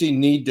increasing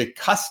need to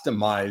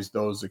customize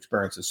those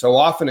experiences. So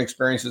often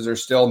experiences are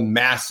still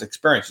mass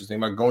experiences. Think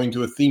about going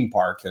to a theme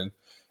park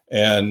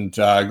and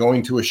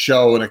going to a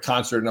show and a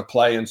concert and a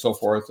play and so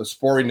forth, a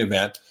sporting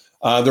event.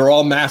 They're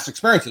all mass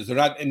experiences. They're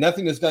not, and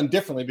nothing is done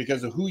differently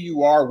because of who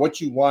you are,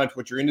 what you want,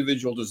 what your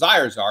individual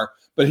desires are.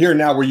 But here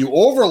now, where you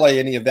overlay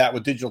any of that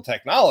with digital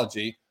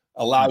technology,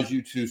 allows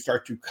you to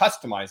start to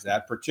customize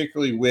that,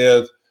 particularly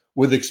with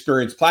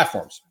experience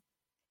platforms.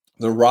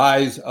 The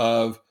rise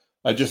of,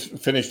 I just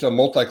finished a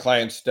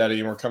multi-client study,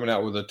 and we're coming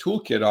out with a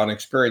toolkit on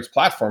experience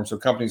platforms so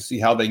companies see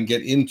how they can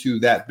get into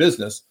that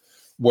business.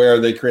 where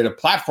they create a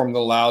platform that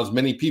allows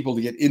many people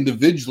to get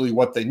individually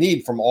what they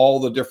need from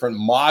all the different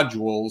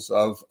modules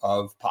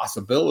of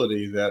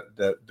possibility that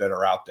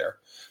are out there.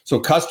 So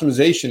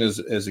customization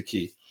is a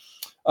key.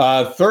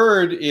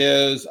 Third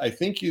is, I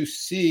think you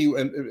see,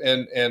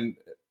 and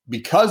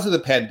because of the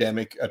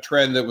pandemic, a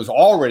trend that was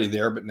already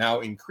there but now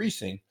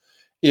increasing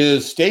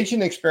is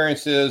staging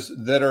experiences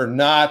that are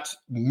not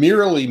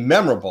merely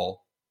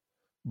memorable,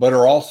 but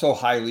are also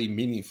highly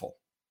meaningful.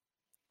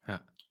 Huh.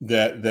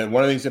 That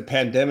one of the things the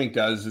pandemic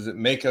does is it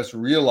make us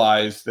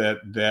realize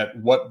that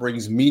what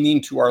brings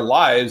meaning to our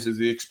lives is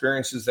the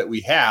experiences that we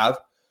have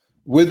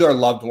with our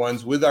loved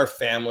ones, with our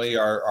family,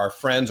 our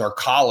friends, our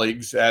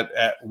colleagues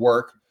at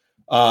work.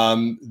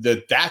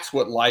 That's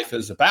what life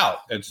is about.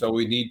 And so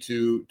we need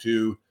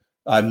to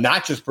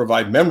not just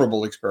provide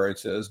memorable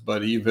experiences,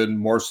 but even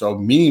more so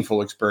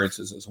meaningful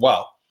experiences as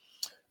well.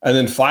 And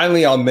then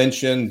finally, I'll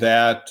mention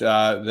that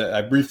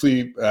I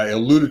briefly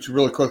alluded to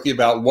really quickly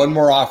about one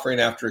more offering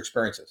after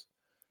experiences.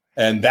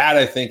 And that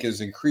I think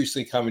is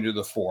increasingly coming to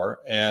the fore.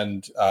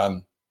 And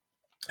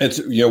it's,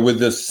 with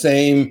the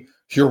same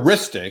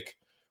heuristic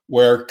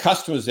where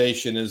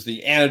customization is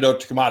the antidote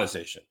to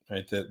commodization,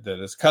 right? That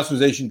as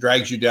customization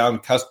drags you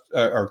down,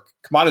 or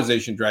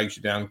commodization drags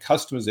you down,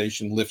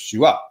 customization lifts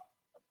you up.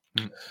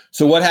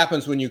 So what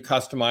happens when you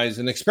customize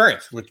an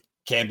experience, which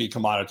can be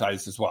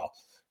commoditized as well?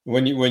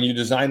 When you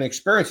design an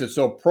experience, it's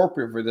so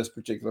appropriate for this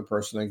particular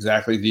person,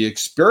 exactly the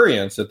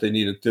experience that they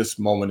need at this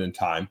moment in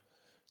time,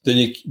 then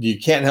you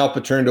can't help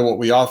but turn to what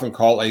we often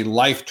call a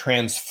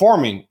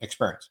life-transforming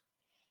experience,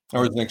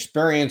 or an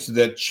experience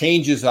that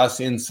changes us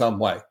in some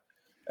way.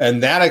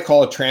 And that I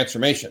call a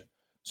transformation.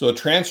 So a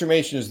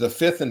transformation is the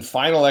fifth and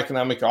final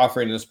economic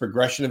offering in this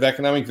progression of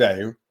economic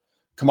value: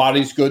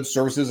 commodities, goods,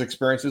 services,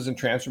 experiences, and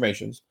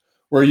transformations.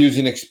 We're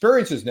using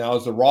experiences now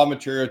as the raw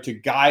material to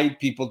guide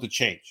people to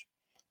change,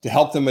 to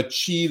help them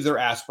achieve their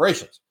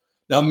aspirations.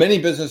 Now, many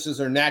businesses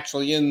are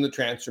naturally in the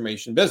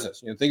transformation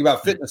business. Think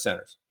about fitness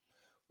centers.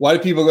 Why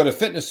do people go to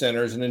fitness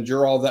centers and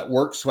endure all that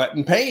work, sweat,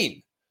 and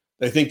pain?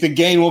 They think the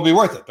gain will be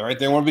worth it, right?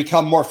 They want to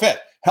become more fit.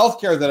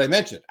 Healthcare that I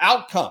mentioned,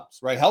 outcomes,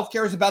 right?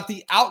 Healthcare is about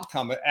the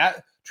outcome.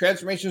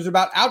 Transformation is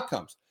about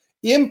outcomes.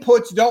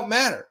 Inputs don't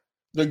matter.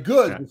 The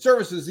goods, the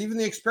services, even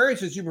the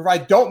experiences you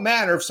provide don't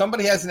matter if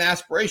somebody has an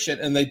aspiration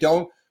and they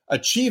don't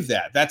achieve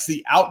that. That's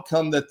the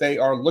outcome that they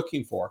are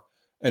looking for.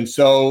 And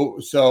so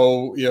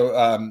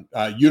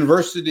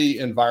university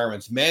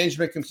environments,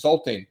 management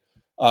consulting,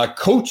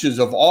 coaches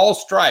of all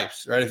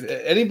stripes, right? If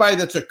anybody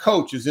that's a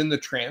coach is in the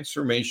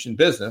transformation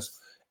business,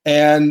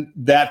 and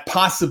that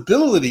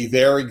possibility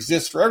there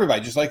exists for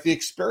everybody, just like the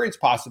experience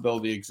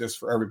possibility exists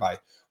for everybody.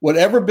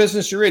 Whatever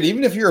business you're in,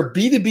 even if you're a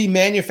B2B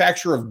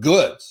manufacturer of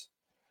goods,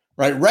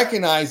 right?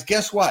 Recognize,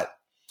 guess what?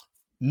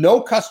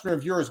 No customer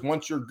of yours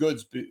wants your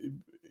goods,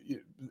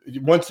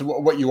 wants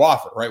what you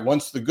offer, right?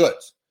 Wants the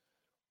goods.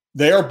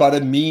 They are but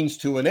a means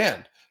to an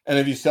end. And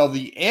if you sell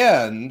the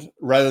end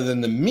rather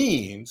than the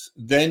means,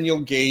 then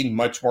you'll gain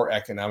much more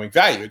economic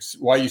value. It's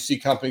why you see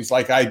companies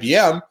like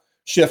IBM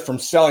shift from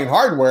selling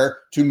hardware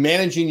to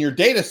managing your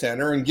data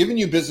center and giving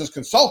you business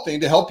consulting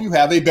to help you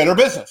have a better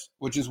business,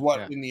 which is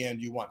what in the end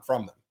you want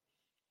from them.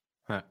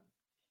 Huh.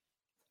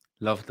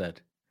 Love that.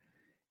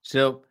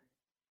 So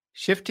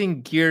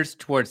shifting gears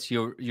towards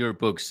your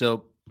book.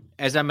 So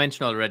as I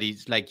mentioned already,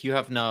 it's like you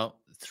have now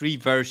 3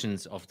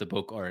 versions of the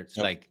book, or it's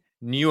like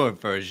newer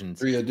versions.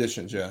 3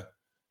 editions, yeah.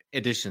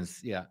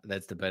 Editions, yeah,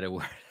 that's the better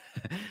word.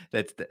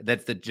 that's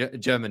the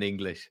German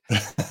English.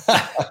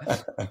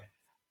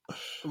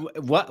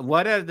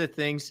 What are the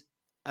things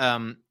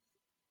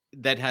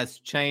that has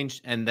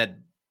changed and that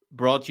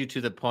brought you to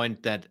the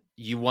point that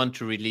you want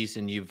to release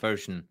a new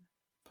version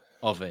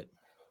of it?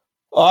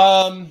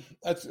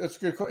 That's a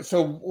good question.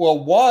 So,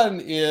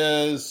 one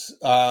is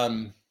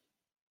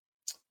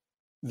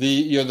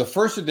the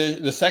first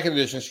edition, the second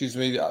edition,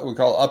 we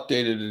call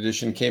updated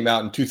edition, came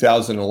out in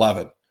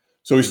 2011.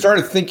 So we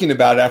started thinking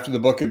about it after the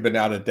book had been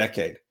out a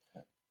decade.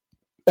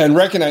 And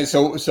recognize,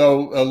 so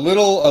a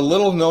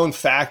little known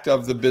fact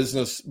of the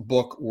business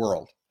book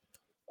world,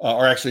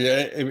 or actually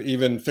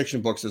even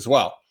fiction books as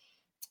well,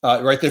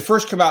 right? They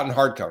first come out in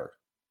hardcover,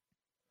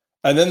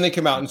 and then they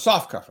come out in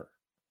softcover,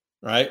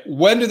 right?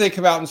 When do they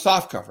come out in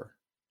softcover?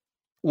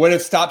 When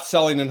it stops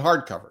selling in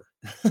hardcover,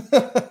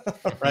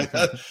 right?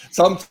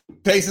 Some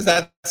cases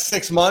that's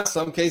 6 months,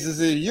 some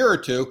cases a year or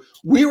two.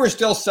 We were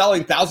still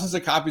selling thousands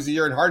of copies a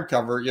year in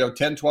hardcover,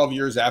 10, 12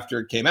 years after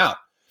it came out.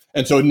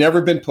 And so it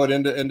never been put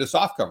into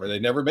softcover. They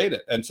never made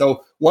it. And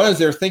so one is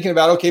they're thinking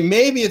about, okay,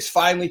 maybe it's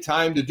finally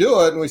time to do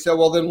it. And we said,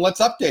 well, then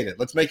let's update it.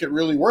 Let's make it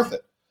really worth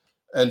it.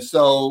 And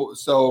so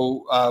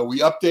we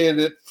updated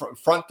it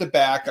front to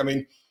back. I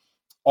mean,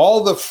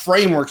 all the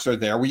frameworks are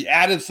there. We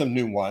added some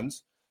new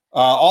ones.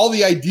 All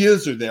the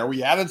ideas are there.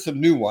 We added some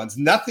new ones.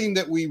 Nothing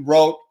that we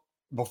wrote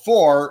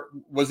before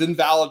was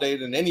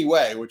invalidated in any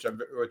way, which I'm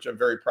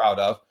very proud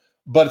of.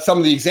 But some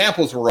of the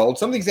examples were old.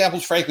 Some of the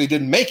examples, frankly,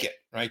 didn't make it,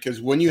 right?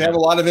 Because when you have a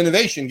lot of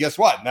innovation, guess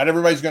what? Not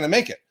everybody's going to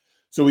make it.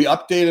 So we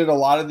updated a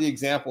lot of the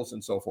examples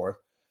and so forth.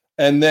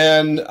 And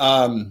then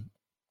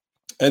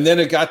And then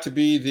it got to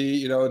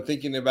be and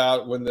thinking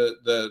about when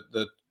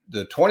the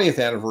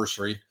 20th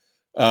anniversary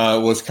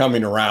was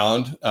coming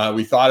around,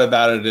 we thought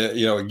about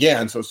it,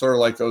 again. So sort of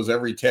like those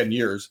every 10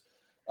 years.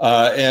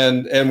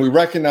 And we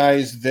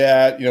recognized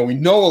that, we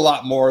know a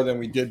lot more than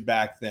we did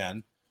back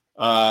then.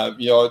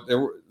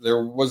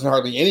 There wasn't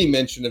hardly any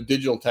mention of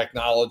digital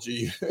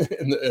technology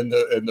in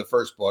the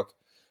first book,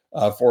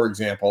 for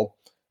example.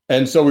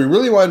 And so we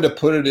really wanted to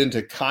put it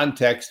into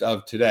context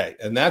of today.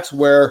 And that's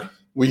where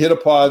we hit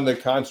upon the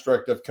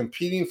construct of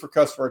competing for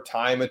customer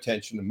time,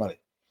 attention, and money.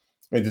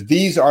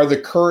 These are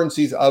the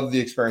currencies of the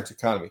experience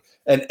economy.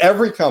 And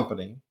every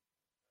company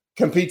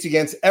competes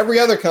against every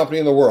other company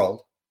in the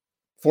world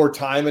for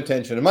time,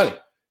 attention, and money.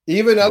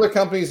 Even other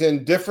companies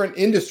in different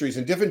industries,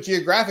 in different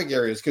geographic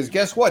areas, because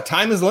guess what?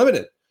 Time is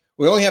limited.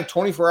 We only have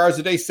 24 hours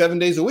a day, 7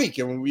 days a week,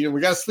 and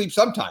we got to sleep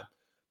sometime.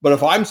 But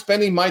if I'm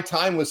spending my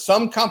time with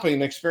some company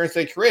and experience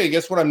they created,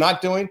 guess what I'm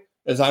not doing?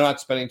 Is I'm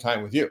not spending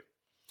time with you.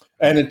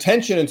 And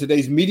attention in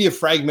today's media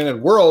fragmented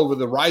world with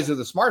the rise of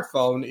the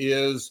smartphone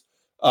is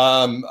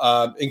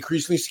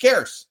increasingly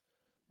scarce.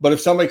 But if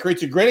somebody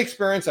creates a great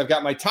experience, I've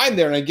got my time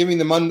there and I'm giving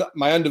them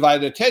my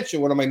undivided attention.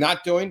 What am I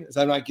not doing? Is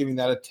I'm not giving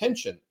that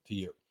attention to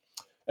you.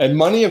 And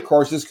money, of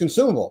course, is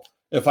consumable.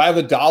 If I have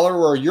 $1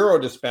 or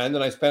 €1 to spend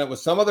and I spend it with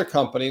some other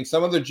company in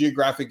some other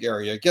geographic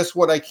area, guess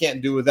what I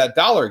can't do with that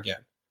dollar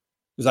again?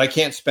 Is I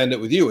can't spend it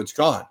with you. It's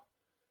gone.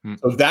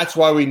 So that's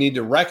why we need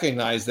to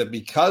recognize that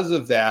because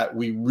of that,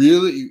 we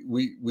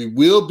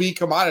will be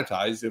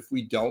commoditized if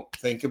we don't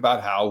think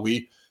about how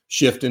we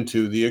shift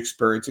into the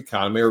experience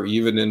economy or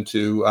even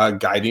into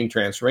guiding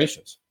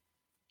transformations.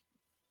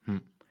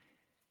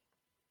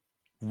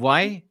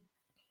 Why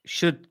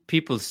should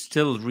people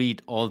still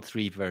read all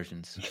three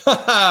versions?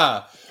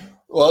 Well,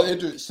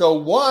 so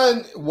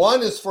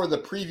one is for the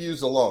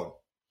previews alone.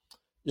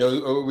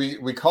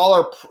 We call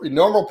our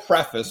normal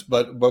preface,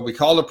 but we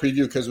call it a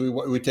preview because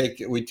we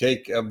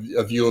take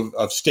a view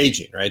of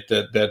staging, right?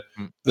 That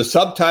the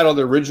subtitle of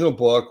the original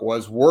book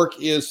was "Work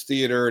is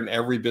Theater and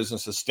Every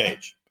Business is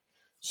Stage."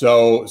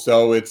 So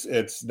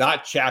it's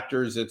not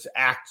chapters, it's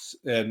acts,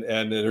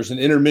 and there's an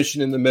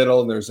intermission in the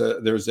middle, and there's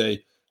a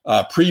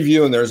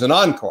preview, and there's an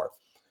encore.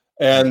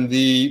 And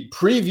the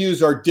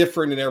previews are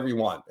different in every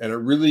one, and it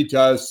really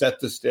does set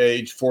the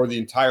stage for the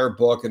entire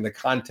book in the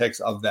context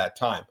of that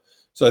time.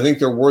 So I think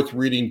they're worth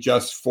reading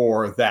just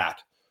for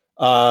that.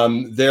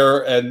 And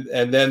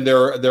then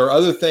there are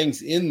other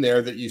things in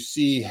there that you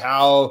see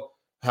how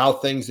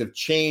things have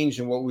changed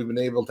and what we've been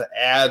able to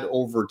add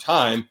over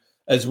time,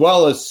 as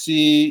well as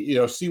see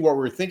what we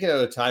were thinking at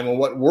the time and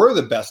what were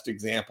the best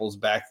examples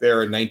back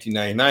there in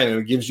 1999. And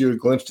it gives you a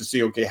glimpse to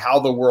see, okay, how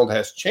the world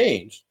has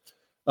changed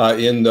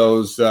in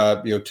those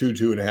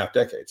 2.5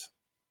 decades.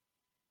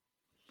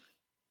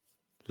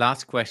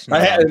 Last question.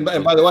 And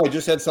by the way, I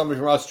just had somebody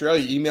from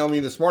Australia email me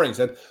this morning,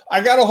 said,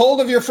 I got a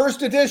hold of your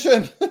first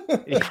edition.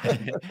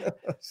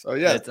 So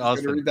yeah, that's awesome. I'm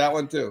going to read that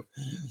one too.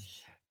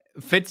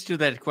 Fits to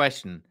that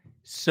question.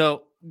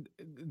 So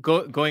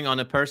going on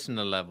a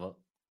personal level,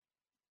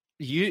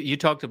 you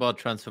talked about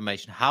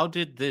transformation. How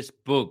did this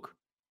book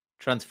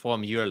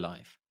transform your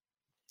life?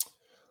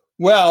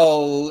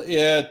 Well,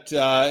 it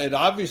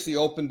obviously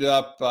opened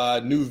up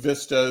new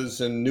vistas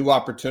and new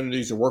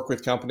opportunities to work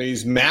with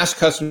companies. Mass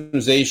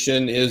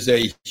customization is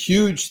a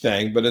huge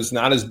thing, but it's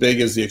not as big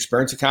as the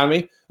experience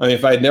economy. I mean,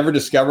 if I had never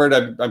discovered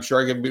it, I'm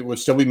sure I would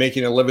still be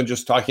making a living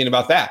just talking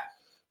about that.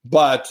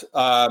 But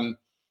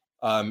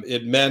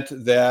it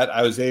meant that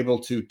I was able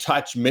to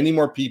touch many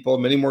more people,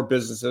 many more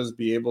businesses,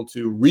 be able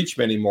to reach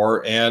many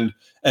more, and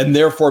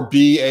therefore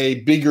be a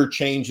bigger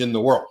change in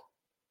the world.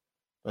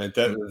 Right,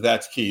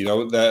 that's key.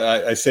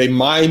 I say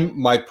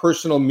my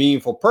personal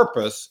meaningful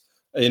purpose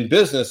in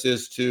business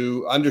is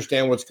to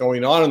understand what's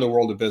going on in the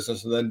world of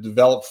business, and then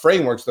develop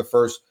frameworks that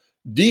first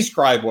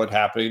describe what's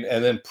happening,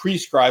 and then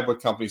prescribe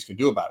what companies can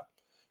do about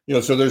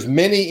it. So there's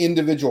many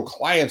individual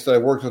clients that I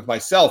worked with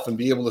myself, and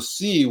be able to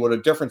see what a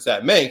difference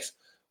that makes.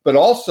 But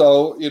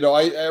also,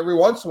 every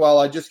once in a while,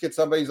 I just get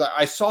somebody's like,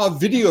 I saw a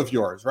video of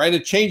yours, right?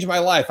 It changed my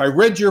life. I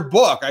read your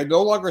book. I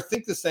no longer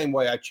think the same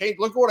way. I changed.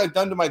 Look at what I've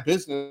done to my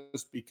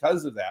business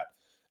because of that.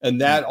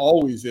 And that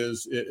always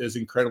is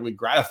incredibly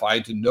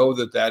gratifying to know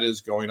that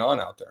is going on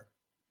out there.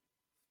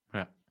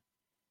 Yeah,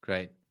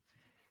 great.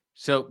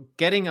 So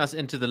getting us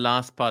into the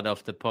last part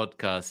of the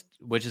podcast,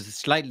 which is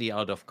slightly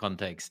out of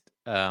context,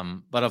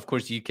 but of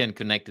course you can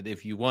connect it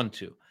if you want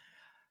to.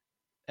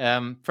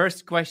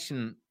 First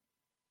question.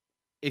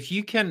 If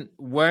you can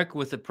work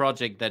with a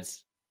project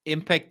that's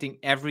impacting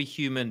every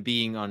human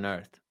being on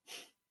Earth,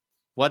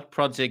 what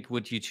project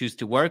would you choose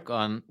to work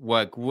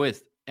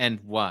with, and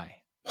why?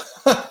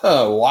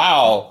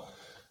 Wow.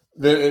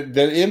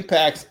 That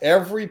impacts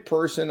every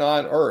person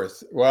on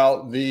Earth.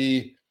 Well,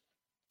 the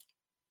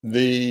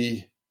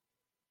other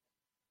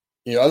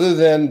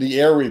than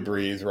the air we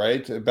breathe,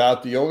 right?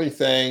 About the only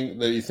thing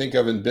that you think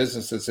of in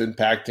business that's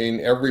impacting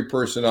every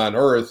person on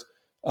Earth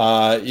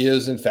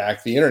is, in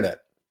fact, the internet.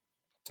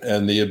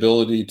 And the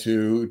ability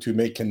to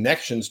make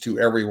connections to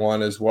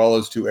everyone as well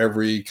as to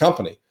every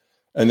company.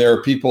 And there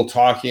are people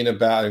talking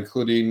about,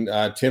 including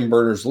Tim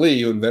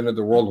Berners-Lee, who invented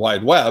the World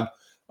Wide Web,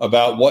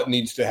 about what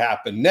needs to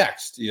happen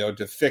next,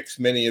 to fix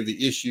many of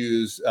the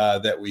issues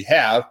that we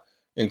have,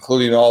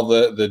 including all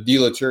the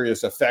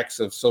deleterious effects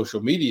of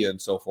social media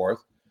and so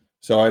forth.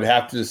 So I'd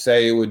have to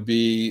say it would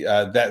be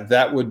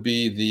that would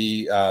be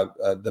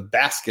the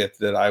basket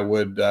that I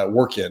would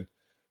work in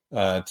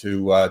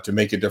to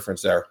make a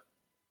difference there,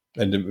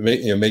 and to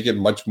make it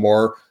much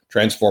more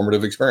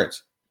transformative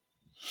experience.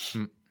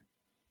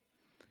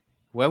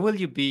 Where will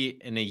you be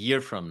in a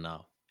year from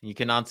now? You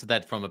can answer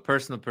that from a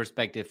personal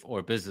perspective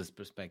or business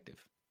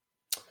perspective.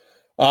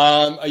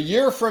 A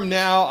year from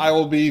now, I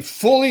will be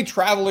fully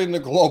traveling the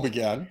globe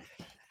again,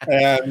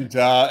 and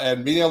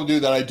being able to do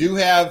that. I do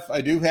have.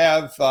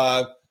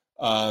 I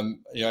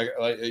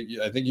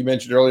think you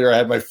mentioned earlier, I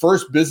had my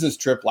first business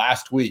trip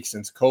last week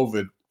since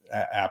COVID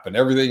happened.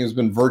 Everything has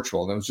been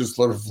virtual, and it was just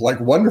sort of like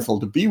wonderful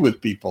to be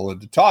with people and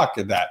to talk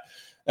and that.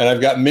 And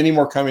I've got many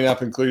more coming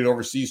up, including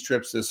overseas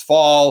trips this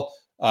fall.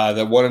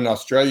 The one in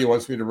Australia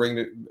wants me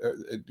to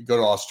go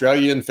to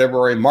Australia in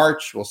February,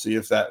 March. We'll see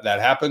if that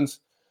happens.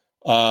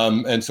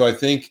 And so I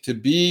think to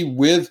be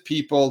with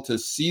people, to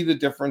see the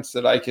difference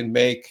that I can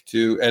make,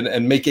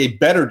 and make a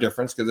better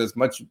difference, because as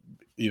much,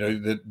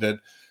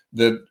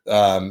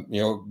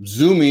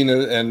 Zooming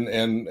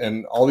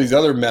and all these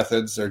other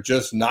methods are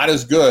just not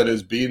as good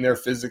as being there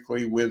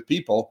physically with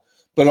people.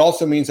 But it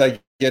also means I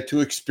get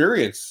to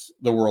experience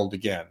the world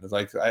again. It's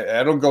like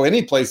I don't go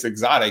any place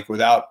exotic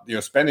without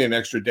spending an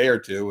extra day or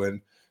two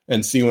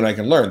and see what I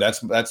can learn.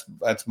 That's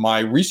my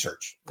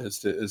research is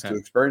to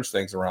experience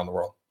things around the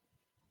world.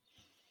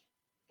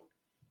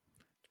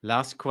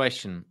 Last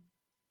question: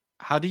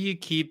 how do you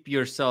keep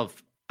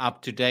yourself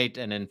up to date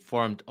and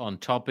informed on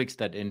topics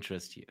that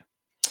interest you?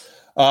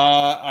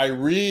 I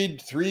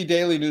read 3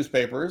 daily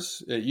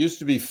newspapers. It used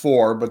to be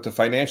 4, but the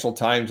Financial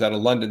Times out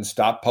of London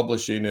stopped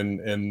publishing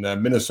in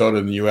Minnesota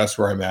in the U.S.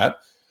 where I'm at.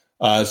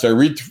 So I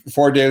read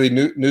 4 daily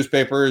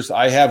newspapers.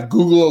 I have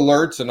Google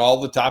alerts and all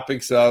the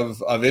topics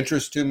of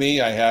interest to me.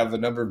 I have a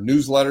number of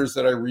newsletters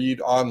that I read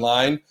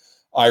online.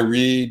 I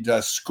read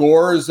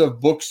scores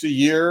of books a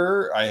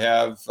year. I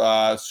have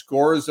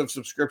scores of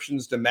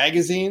subscriptions to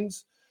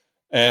magazines.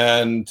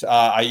 And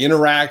I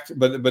interact,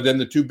 but then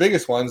the 2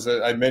 biggest ones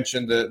that I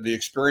mentioned, the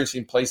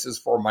experiencing places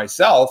for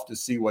myself to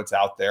see what's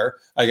out there.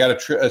 I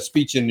got a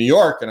speech in New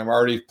York, and I'm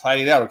already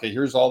planning out. Okay,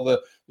 here's all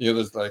the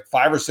there's like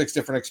 5 or 6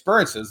 different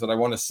experiences that I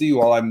want to see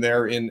while I'm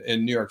there in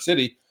New York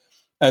City.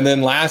 And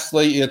then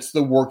lastly, it's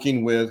the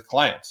working with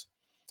clients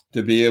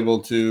to be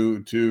able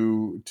to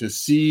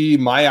see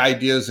my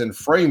ideas and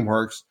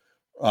frameworks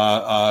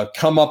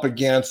come up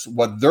against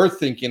what they're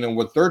thinking and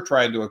what they're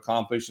trying to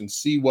accomplish, and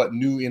see what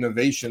new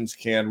innovations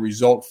can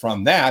result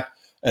from that.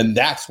 And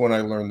that's when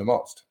I learn the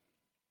most.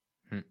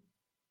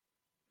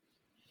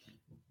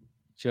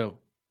 Joe,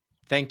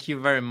 thank you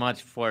very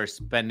much for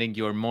spending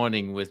your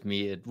morning with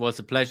me. It was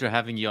a pleasure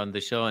having you on the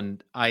show,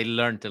 and I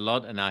learned a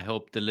lot, and I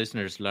hope the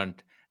listeners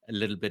learned a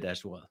little bit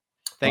as well.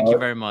 Thank you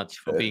very much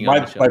for being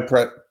on the show.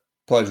 My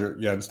pleasure,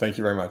 Jens. Thank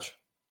you very much.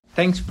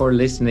 Thanks for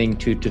listening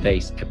to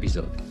today's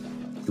episode.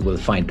 You will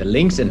find the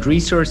links and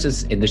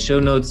resources in the show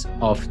notes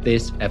of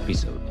this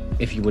episode.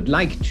 If you would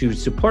like to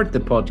support the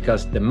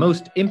podcast, the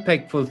most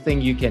impactful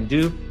thing you can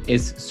do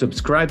is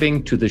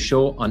subscribing to the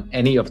show on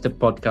any of the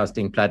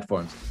podcasting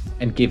platforms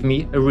and give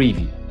me a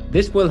review.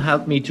 This will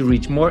help me to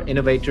reach more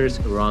innovators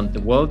around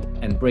the world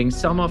and bring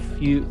some of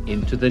you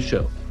into the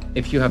show.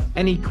 If you have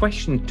any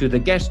question to the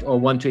guest or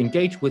want to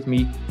engage with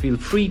me, feel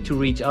free to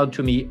reach out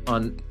to me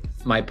on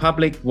my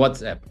public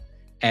WhatsApp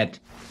at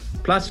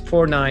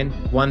 +49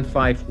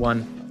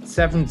 151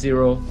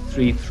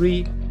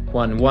 7033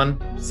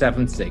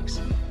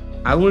 1176.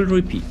 I will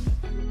repeat,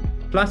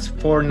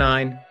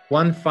 +49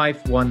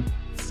 151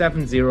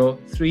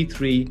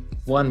 7033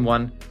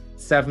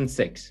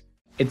 1176.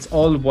 It's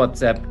all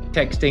WhatsApp,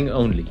 texting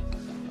only.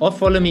 Or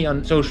follow me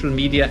on social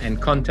media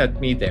and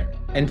contact me there.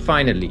 And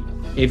finally,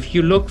 if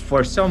you look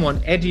for someone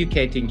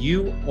educating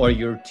you or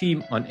your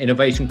team on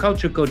innovation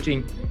culture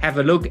coaching, have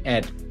a look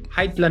at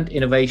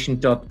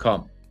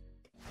heitlandinnovation.com.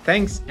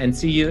 Thanks, and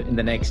see you in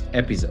the next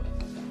episode.